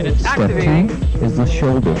 And it's Step activating. 2 is the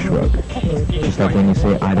shoulder shrug. Just like when you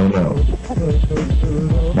say, I don't know.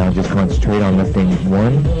 Now just concentrate on lifting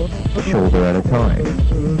one shoulder at a time.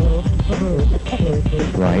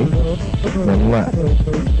 Right, then left.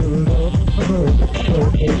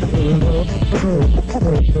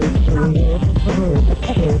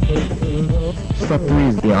 Step 3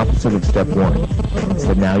 is the opposite of step 1.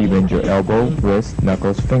 Except now you bend your elbow, wrist,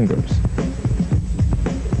 knuckles, fingers.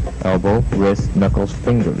 Elbow, wrist, knuckles,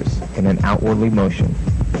 fingers in an outwardly motion.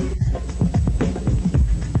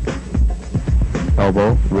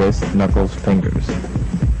 Elbow, wrist, knuckles, fingers.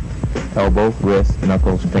 Elbow, wrist,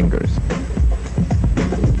 knuckles, fingers.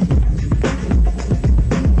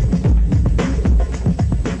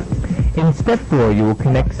 In step 4, you will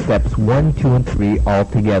connect steps 1, 2, and 3 all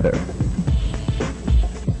together.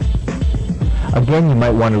 Again, you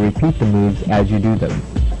might want to repeat the moves as you do them.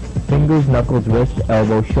 Fingers, knuckles, wrist,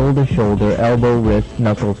 elbow, shoulder, shoulder, elbow, wrist,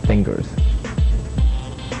 knuckles, fingers.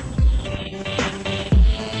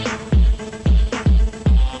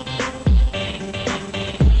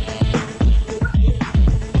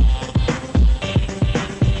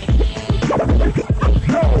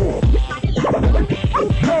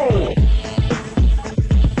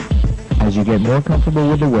 As you get more comfortable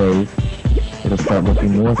with the wave, it'll start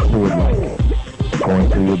looking more fluid-like, going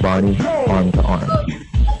through your body, arm to arm.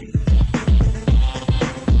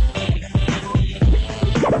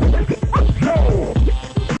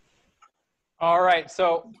 All right,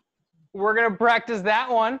 so we're going to practice that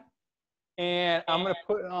one. And I'm going to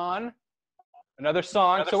put on another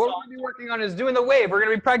song. So what we're going to be working on is doing the wave. We're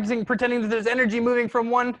going to be practicing pretending that there's energy moving from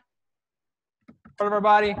one part of our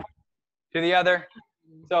body to the other.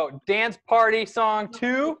 So dance party song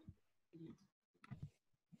 2.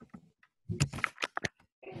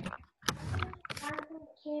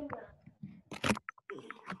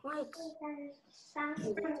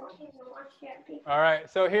 All right,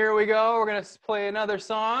 so here we go. We're going to play another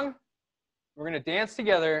song. We're going to dance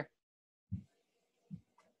together.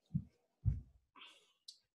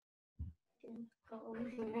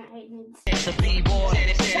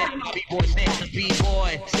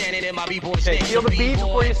 Okay, feel the beat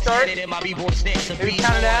before you start. Maybe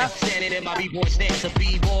count it out.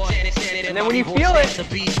 And then when you feel it,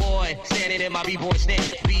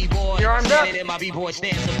 your arms up.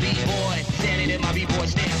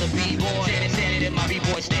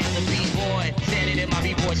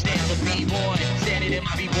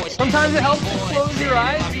 Sometimes it helps to close your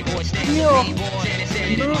eyes. Feel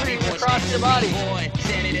moving across your body.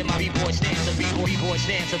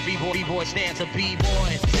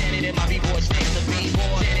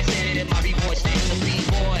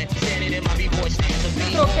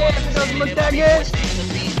 It's okay if it doesn't look that good.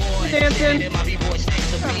 You're dancing.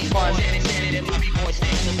 That's fun.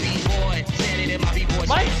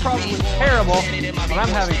 Mine's probably terrible, but I'm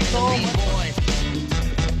having so much fun.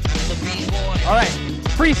 All right,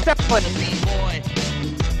 free step flip.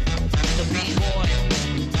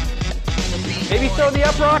 Maybe throw the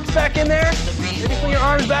uprocks back in there. Maybe swing your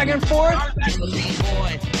arms back and forth.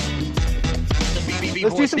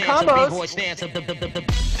 Let's do some combos.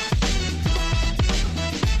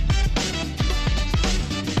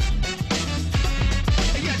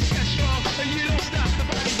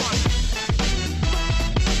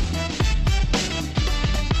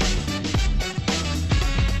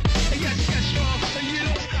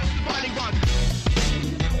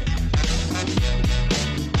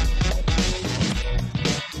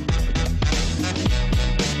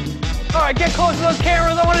 All right, get close to those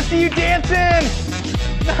cameras. I want to see you dancing.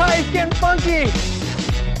 Nice, getting funky.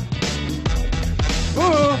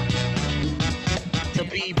 Ooh. The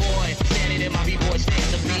B-boy, standing in my B-boy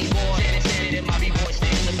stance, the B-boy, standing in my B-boy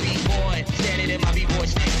stance, the B-boy, standing in my B-boy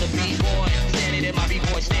stance, the B-boy, standing in my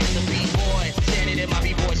B-boy stance, the B-boy, standing in my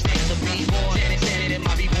B-boy stance, the B-boy, standing in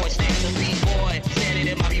my B-boy stance, the B-boy, standing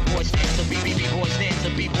in my B-boy stance, the B-boy stance, the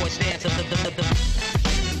B-boy stance, the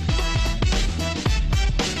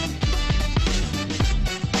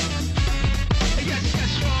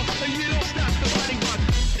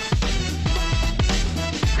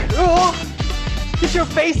Cool. Get your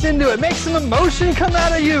face into it. Make some emotion come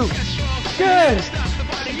out of you. Good.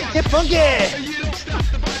 Get funky.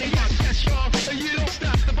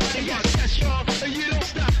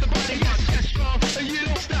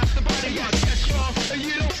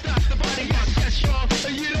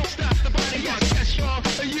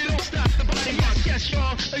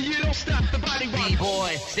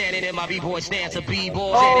 B-boy, standing in my B-boy stance, a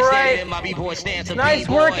B-boy, standing in my B-boy stance, a nice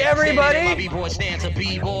work, everybody. B-boy stance, a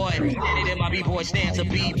B-boy, standing in my B-boy stance, a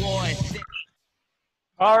B-boy.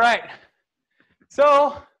 All right.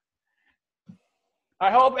 So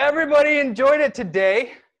I hope everybody enjoyed it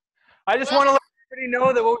today. I just want to let everybody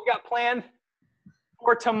know that what we've got planned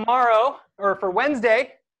for tomorrow, or for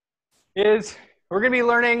Wednesday, is we're going to be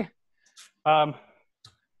learning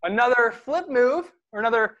another flip move, or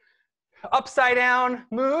another upside down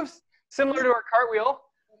moves, similar to our cartwheel.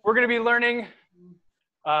 We're going to be learning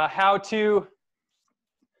how to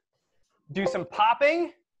do some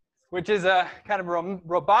popping, which is a kind of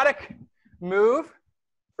robotic move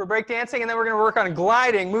for breakdancing. And then we're going to work on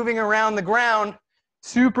gliding, moving around the ground,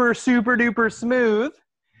 super, super duper smooth.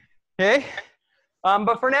 Okay?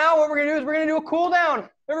 But for now, what we're going to do is we're going to do a cool down.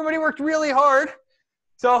 Everybody worked really hard.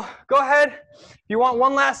 So go ahead. If you want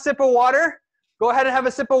one last sip of water, go ahead and have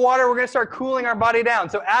a sip of water. We're going to start cooling our body down.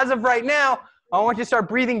 So as of right now, I want you to start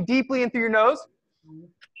breathing deeply in through your nose.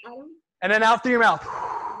 And then out through your mouth.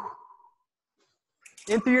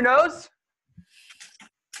 In through your nose.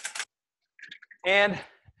 And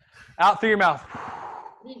out through your mouth.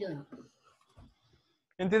 What are you doing?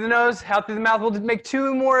 In through the nose, out through the mouth. We'll just make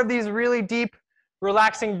 2 more of these really deep,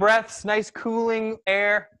 relaxing breaths. Nice cooling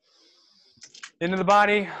air into the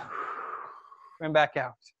body. And back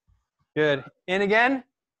out. Good. In again.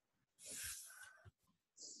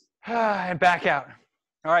 And back out.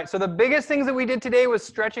 All right, so the biggest things that we did today was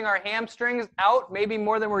stretching our hamstrings out, maybe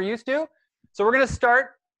more than we're used to. So we're going to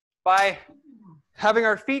start by having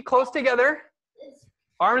our feet close together,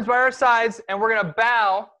 arms by our sides, and we're going to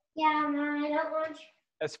bow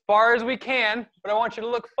as far as we can, but I want you to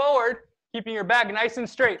look forward, keeping your back nice and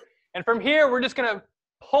straight. And from here, we're just going to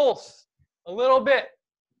pulse a little bit,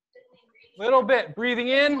 breathing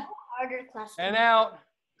in and out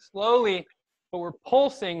slowly, but we're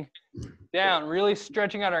pulsing down, really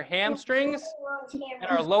stretching out our hamstrings and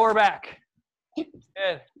our lower back.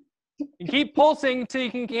 Good. You keep pulsing till you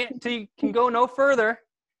can go no further,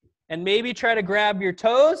 and maybe try to grab your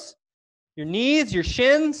toes, your knees, your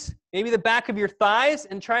shins, maybe the back of your thighs,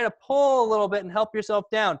 and try to pull a little bit and help yourself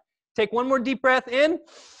down. Take one more deep breath in.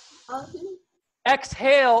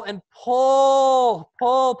 Exhale and pull,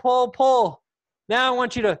 pull, pull, pull. Now I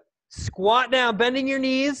want you to squat down, bending your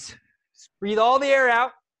knees. Breathe all the air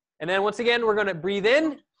out. And then once again, we're going to breathe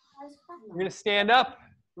in. We're going to stand up.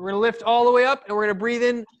 We're going to lift all the way up, and we're going to breathe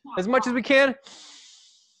in as much as we can.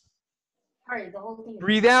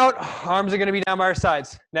 Breathe out. Arms are going to be down by our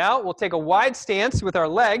sides. Now we'll take a wide stance with our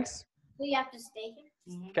legs. So you have to stay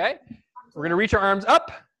here? Okay. We're going to reach our arms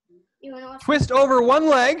up. Twist over one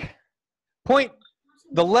leg. Point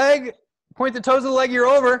the toes of the leg you're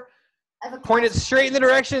over. Point it straight in the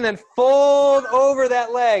direction, and then fold over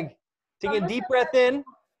that leg. Take a deep breath in.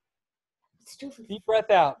 Deep breath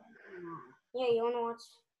out. Yeah, you want to watch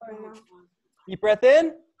right now? Deep breath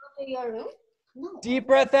in. Your room? No. Deep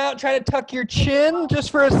breath out. Try to tuck your chin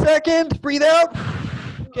just for a second. Breathe out.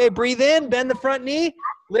 Okay, breathe in. Bend the front knee.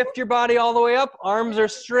 Lift your body all the way up. Arms are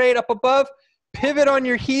straight up above. Pivot on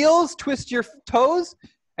your heels. Twist your toes.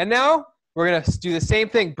 And now we're going to do the same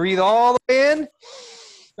thing. Breathe all the way in.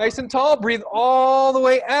 Nice and tall. Breathe all the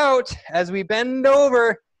way out as we bend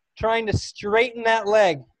over, trying to straighten that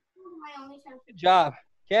leg. Good job.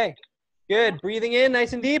 Okay. Good. Breathing in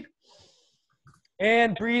nice and deep.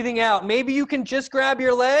 And breathing out. Maybe you can just grab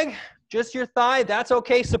your leg, just your thigh. That's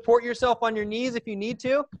okay. Support yourself on your knees if you need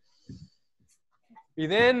to.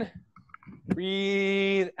 Breathe in.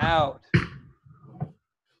 Breathe out.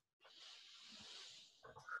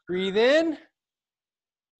 Breathe in.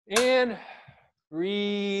 And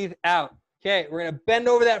breathe out. Okay, we're going to bend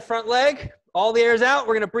over that front leg. All the air's out.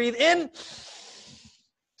 We're going to breathe in.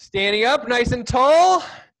 Standing up nice and tall.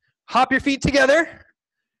 Hop your feet together.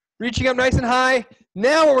 Reaching up nice and high.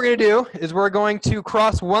 Now what we're going to do is we're going to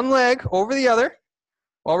cross one leg over the other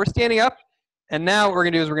while we're standing up. And now what we're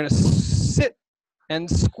going to do is we're going to sit and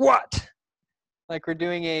squat like we're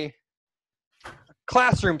doing a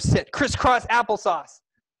classroom sit. Crisscross applesauce.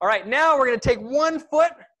 All right, now we're going to take one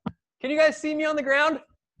foot. Can you guys see me on the ground?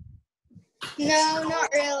 No, not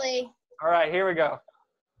really. All right, here we go.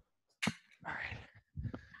 All right.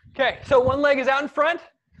 Okay, so one leg is out in front.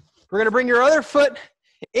 We're going to bring your other foot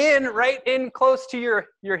in, right in close to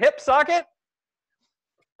your hip socket.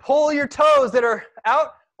 Pull your toes that are out.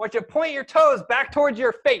 I want you to point your toes back towards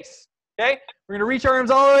your face. Okay? We're going to reach our arms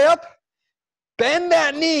all the way up. Bend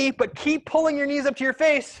that knee, but keep pulling your knees up to your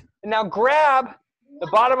face. And now grab the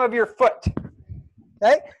bottom of your foot.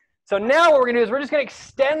 Okay? So now what we're going to do is we're just going to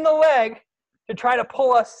extend the leg to try to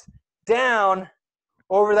pull us down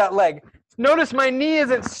over that leg. Notice my knee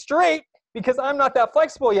isn't straight because I'm not that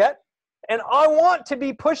flexible yet. And I want to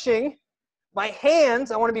be pushing my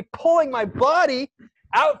hands. I want to be pulling my body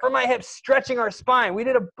out from my hips, stretching our spine. We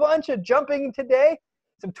did a bunch of jumping today,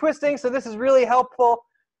 some twisting, so this is really helpful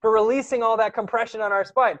for releasing all that compression on our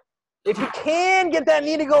spine. If you can get that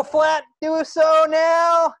knee to go flat, do so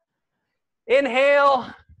now.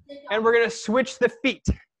 Inhale, and we're going to switch the feet.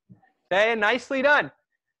 Okay, nicely done.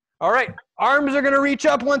 All right, arms are going to reach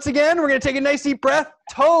up once again. We're going to take a nice deep breath.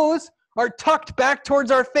 Toes are tucked back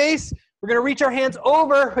towards our face. We're going to reach our hands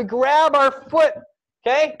over. We grab our foot,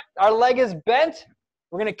 okay? Our leg is bent.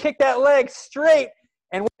 We're going to kick that leg straight.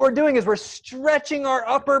 And what we're doing is we're stretching our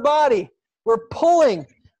upper body. We're pulling.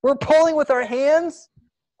 We're pulling with our hands,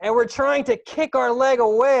 and we're trying to kick our leg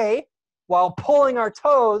away while pulling our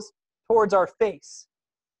toes towards our face.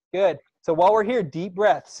 Good. So while we're here, deep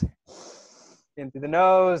breaths. In through the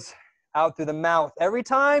nose, out through the mouth. Every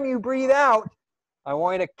time you breathe out, I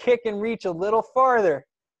want you to kick and reach a little farther.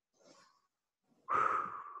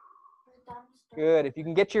 Good. If you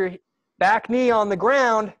can get your back knee on the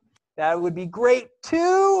ground, that would be great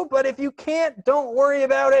too. But if you can't, don't worry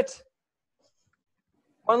about it.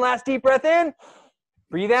 One last deep breath in.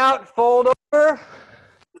 Breathe out, fold over.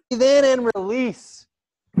 Breathe in and release.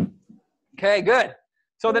 Okay, good.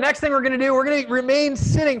 So the next thing we're going to do, we're going to remain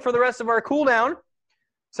sitting for the rest of our cool down.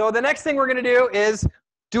 So the next thing we're going to do is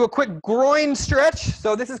do a quick groin stretch.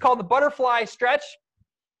 So this is called the butterfly stretch,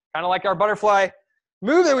 kind of like our butterfly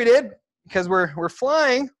move that we did because we're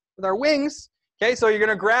flying with our wings. Okay, so you're going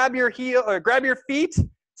to grab your heel or grab your feet,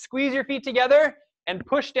 squeeze your feet together, and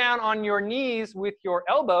push down on your knees with your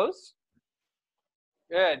elbows.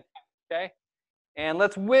 Good. Okay, and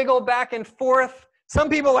let's wiggle back and forth. Some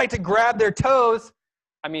people like to grab their toes.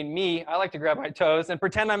 I mean, me, I like to grab my toes and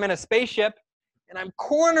pretend I'm in a spaceship and I'm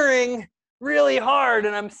cornering really hard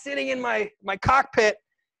and I'm sitting in my cockpit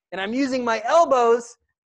and I'm using my elbows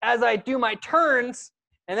as I do my turns,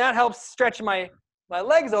 and that helps stretch my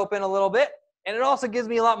legs open a little bit, and it also gives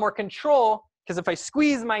me a lot more control because if I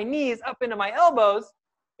squeeze my knees up into my elbows,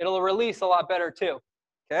 it'll release a lot better too.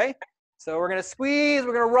 Okay? So we're going to squeeze,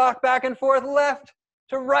 we're going to rock back and forth left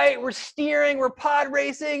to right, we're steering, we're pod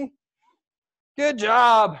racing. Good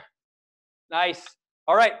job. Nice.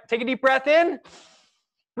 All right, take a deep breath in.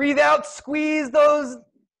 Breathe out, squeeze those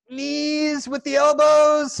knees with the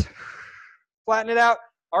elbows. Flatten it out.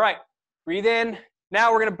 All right, breathe in.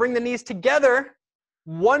 Now we're going to bring the knees together.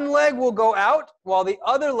 One leg will go out while the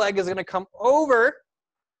other leg is going to come over.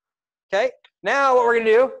 Okay, now what we're going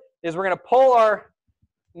to do is we're going to pull our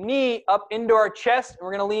knee up into our chest, and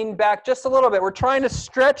we're going to lean back just a little bit. We're trying to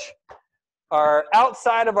stretch our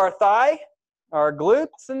outside of our thigh, our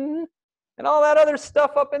glutes, and all that other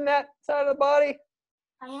stuff up in that side of the body.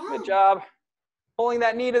 Good job. Pulling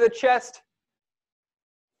that knee to the chest.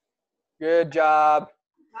 Good job.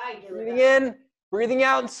 Breathing in, breathing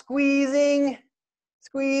out, and squeezing.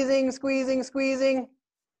 Squeezing, squeezing, squeezing.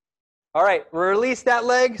 All right, release that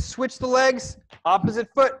leg, switch the legs, opposite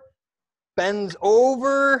foot. Bends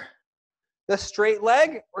over the straight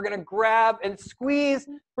leg. We're going to grab and squeeze.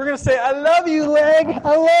 We're going to say, I love you, leg.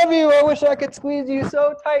 I love you. I wish I could squeeze you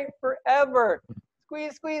so tight forever.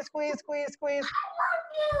 Squeeze, squeeze, squeeze, squeeze, squeeze.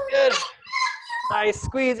 Good. Nice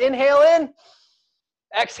squeeze. Inhale in.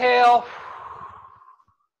 Exhale.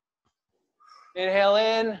 Inhale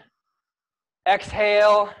in.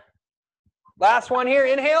 Exhale. Last one here.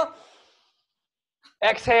 Inhale.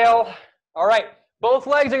 Exhale. All right. Both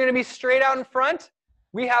legs are going to be straight out in front.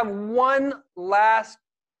 We have one last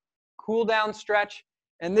cool down stretch,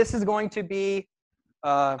 and this is going to be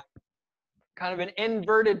kind of an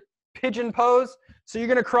inverted pigeon pose. So you're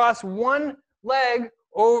going to cross one leg,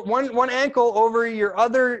 or one ankle over your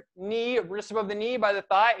other knee, just above the knee by the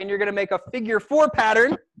thigh, and you're going to make a figure 4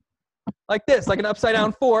 pattern like this, like an upside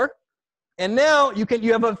down 4. And now you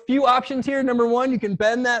have a few options here. Number one, you can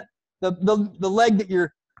bend that the leg that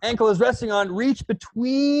your ankle is resting on, reach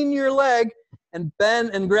between your leg and bend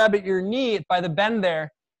and grab at your knee by the bend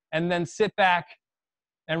there, and then sit back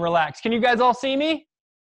and relax. Can you guys all see me?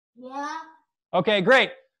 Yeah. Okay, great.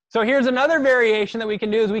 So here's another variation that we can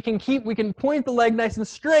do is we can point the leg nice and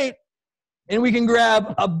straight, and we can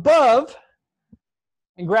grab above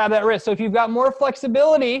and grab that wrist. So if you've got more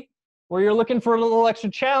flexibility where you're looking for a little extra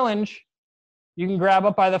challenge, you can grab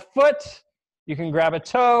up by the foot, you can grab a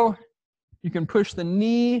toe, you can push the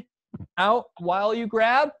knee out while you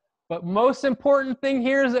grab. But most important thing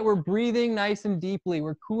here is that we're breathing nice and deeply.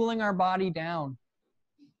 We're cooling our body down.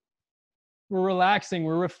 We're relaxing.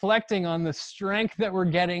 We're reflecting on the strength that we're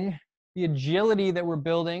getting, the agility that we're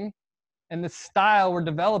building, and the style we're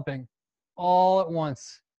developing all at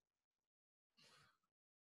once.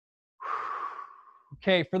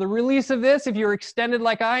 Okay, for the release of this, if you're extended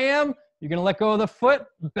like I am, you're going to let go of the foot,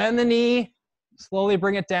 bend the knee, Slowly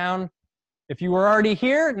bring it down. If you were already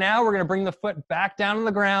here, now we're going to bring the foot back down on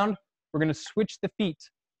the ground. We're going to switch the feet,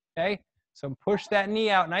 okay? So push that knee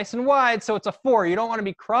out nice and wide so it's a 4. You don't want to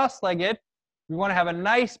be cross-legged. We want to have a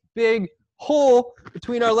nice big hole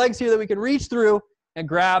between our legs here that we can reach through and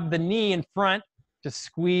grab the knee in front to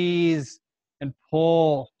squeeze and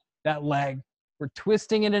pull that leg. We're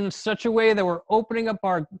twisting it in such a way that we're opening up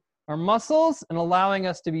our muscles and allowing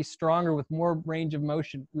us to be stronger with more range of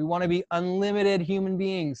motion. We want to be unlimited human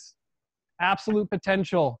beings. Absolute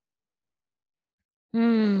potential.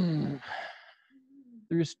 Through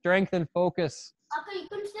strength and focus. Okay, you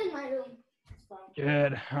can stay in my room. It's fine.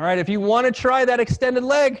 Good. All right, if you want to try that extended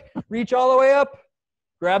leg, reach all the way up.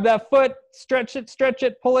 Grab that foot, stretch it,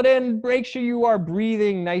 pull it in. Make sure you are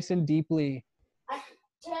breathing nice and deeply.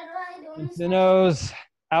 Into the nose,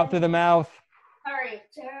 out through the mouth. Hurry.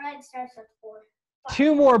 Ride starts at 4.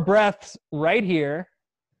 2 more breaths right here.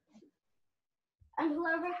 And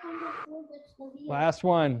whoever comes up with it's the video. Last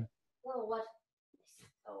one. Oh, what?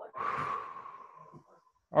 Oh, what?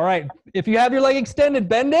 All right. If you have your leg extended,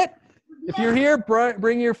 bend it. If you're here,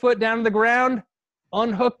 bring your foot down to the ground.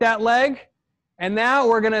 Unhook that leg. And now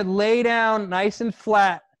we're going to lay down nice and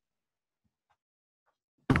flat.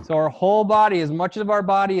 So our whole body, as much of our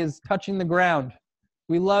body is touching the ground.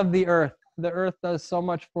 We love the earth. The earth does so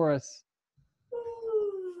much for us.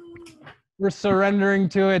 We're surrendering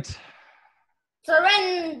to it.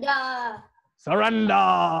 Surrender.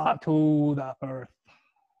 Surrender to the earth.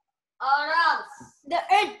 Or else the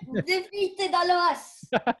earth defeated all of us.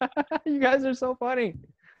 You guys are so funny.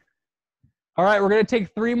 All right, we're going to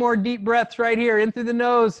take 3 more deep breaths right here. In through the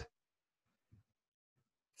nose.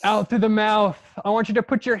 Out through the mouth. I want you to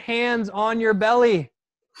put your hands on your belly.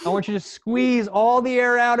 I want you to squeeze all the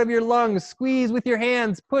air out of your lungs. Squeeze with your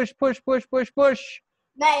hands. Push, push, push, push, push.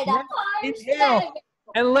 Inhale.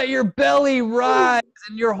 And let your belly rise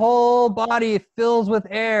and your whole body fills with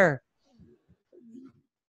air.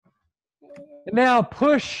 And now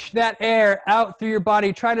push that air out through your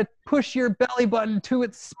body. Try to push your belly button to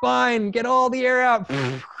its spine. Get all the air out.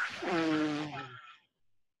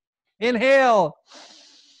 Inhale.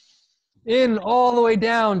 In all the way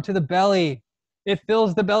down to the belly. It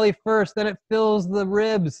fills the belly first, then it fills the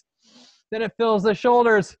ribs, then it fills the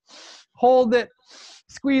shoulders. Hold it.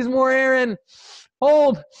 Squeeze more air in.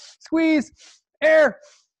 Hold. Squeeze. Air.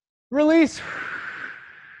 Release.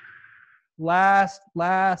 Last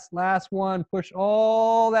one. Push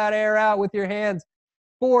all that air out with your hands.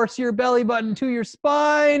 Force your belly button to your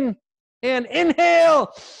spine. And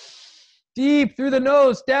inhale. Deep through the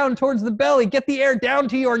nose, down towards the belly. Get the air down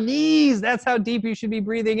to your knees. That's how deep you should be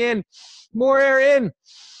breathing in. More air in.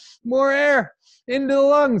 More air into the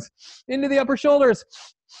lungs, into the upper shoulders.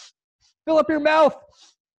 Fill up your mouth.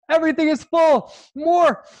 Everything is full.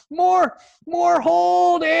 More.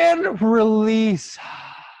 Hold and release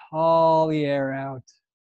all the air out.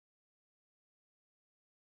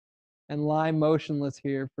 And lie motionless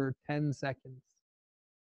here for 10 seconds.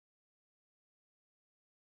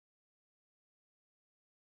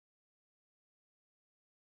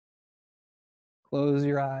 Close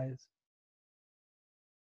your eyes.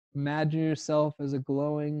 Imagine yourself as a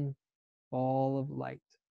glowing ball of light,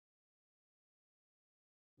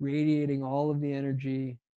 radiating all of the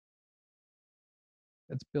energy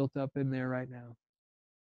that's built up in there right now.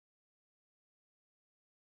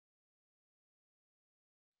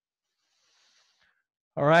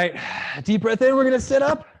 All right, deep breath in. We're going to sit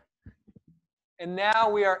up. And now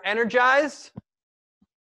we are energized,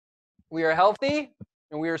 we are healthy,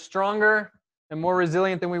 and we are stronger and more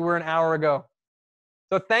resilient than we were an hour ago.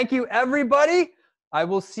 So thank you, everybody. I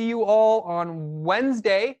will see you all on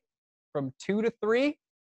Wednesday from 2 to 3,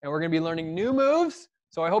 and we're going to be learning new moves.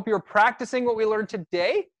 So I hope you're practicing what we learned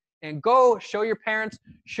today, and go show your parents,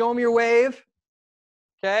 show them your wave,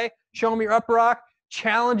 okay? Show them your Uprock.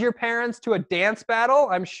 Challenge your parents to a dance battle.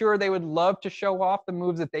 I'm sure they would love to show off the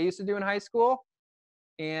moves that they used to do in high school.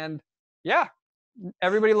 And yeah,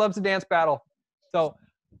 everybody loves a dance battle. So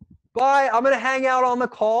bye. I'm going to hang out on the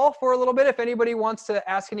call for a little bit if anybody wants to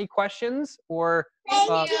ask any questions or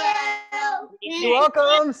Thank you. You're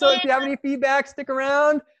welcome. So if you have any feedback, stick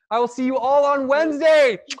around. I will see you all on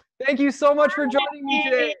Wednesday. Thank you so much for joining me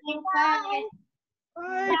today. Bye.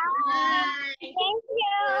 Bye. Thank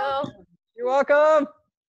you. You're welcome.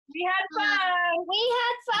 We had fun. We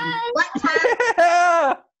had fun. What time?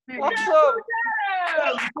 Yeah. Awesome.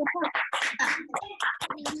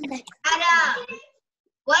 Adam,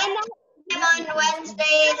 what time on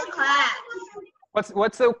Wednesday's class?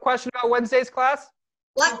 What's the question about Wednesday's class?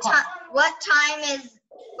 What time? What time is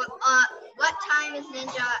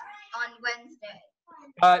Ninja on Wednesday?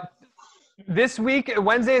 This week,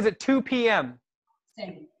 Wednesday is at 2 p.m.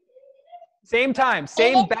 Same time,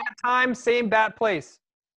 same bat time, same bat place.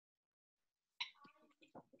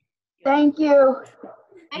 Thank you.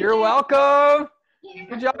 You're welcome.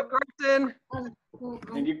 Good job, Carson.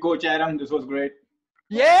 Thank you, Coach Adam. This was great.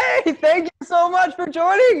 Yay! Thank you so much for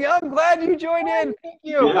joining. I'm glad you joined in. Thank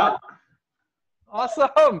you. Yeah.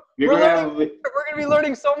 Awesome. We're going to be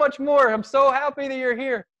learning so much more. I'm so happy that you're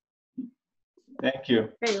here. Thank you.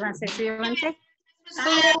 Okay, you want to say see you Wednesday?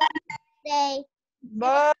 Day.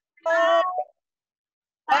 Bye. Bye.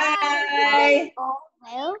 Bye. Bye.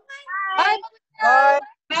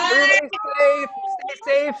 Everybody safe. Stay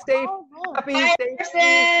safe. Stay happy. Stay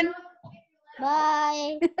safe.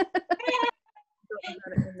 Bye.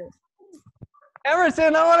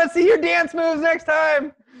 Emerson, I want to see your dance moves next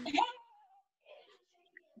time.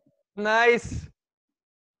 Nice.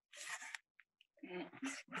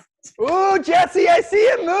 Ooh, Jesse, I see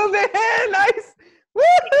it moving. Nice.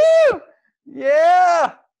 Woohoo!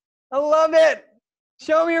 Yeah. I love it.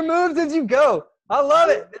 Show me your moves as you go. I love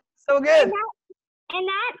it. It's so good. And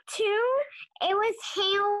that too, it was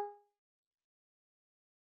hail.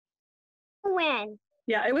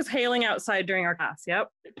 Yeah, it was hailing outside during our class. Yep.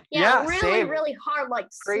 Yeah, really, same. really hard, like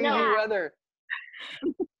Crazy snow. weather.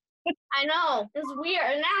 I know. It's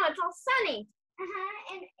weird. And now it's all sunny.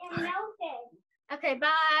 And melted. Okay,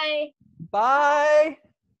 bye. Bye.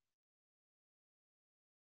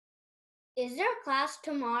 Is there a class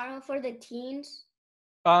tomorrow for the teens?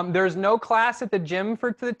 There's no class at the gym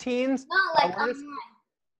for the teens. No, like online.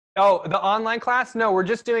 Oh, the online class? No, we're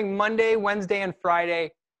just doing Monday, Wednesday, and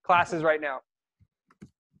Friday classes right now.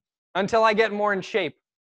 Until I get more in shape.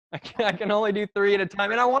 I can only do 3 at a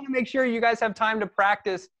time. And I want to make sure you guys have time to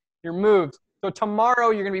practice your moves. So tomorrow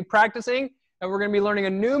you're going to be practicing, and we're going to be learning a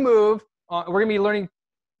new move. We're going to be learning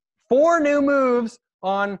 4 new moves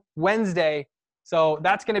on Wednesday. So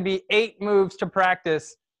that's going to be 8 moves to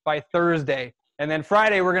practice by Thursday. And then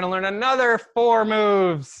Friday, we're going to learn another 4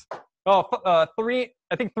 moves. I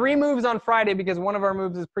think 3 moves on Friday because one of our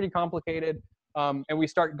moves is pretty complicated. And we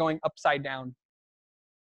start going upside down.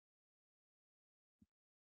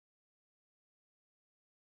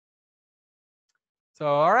 So,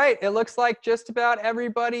 all right, it looks like just about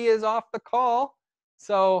everybody is off the call.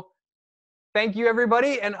 So thank you,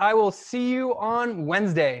 everybody, and I will see you on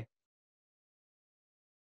Wednesday.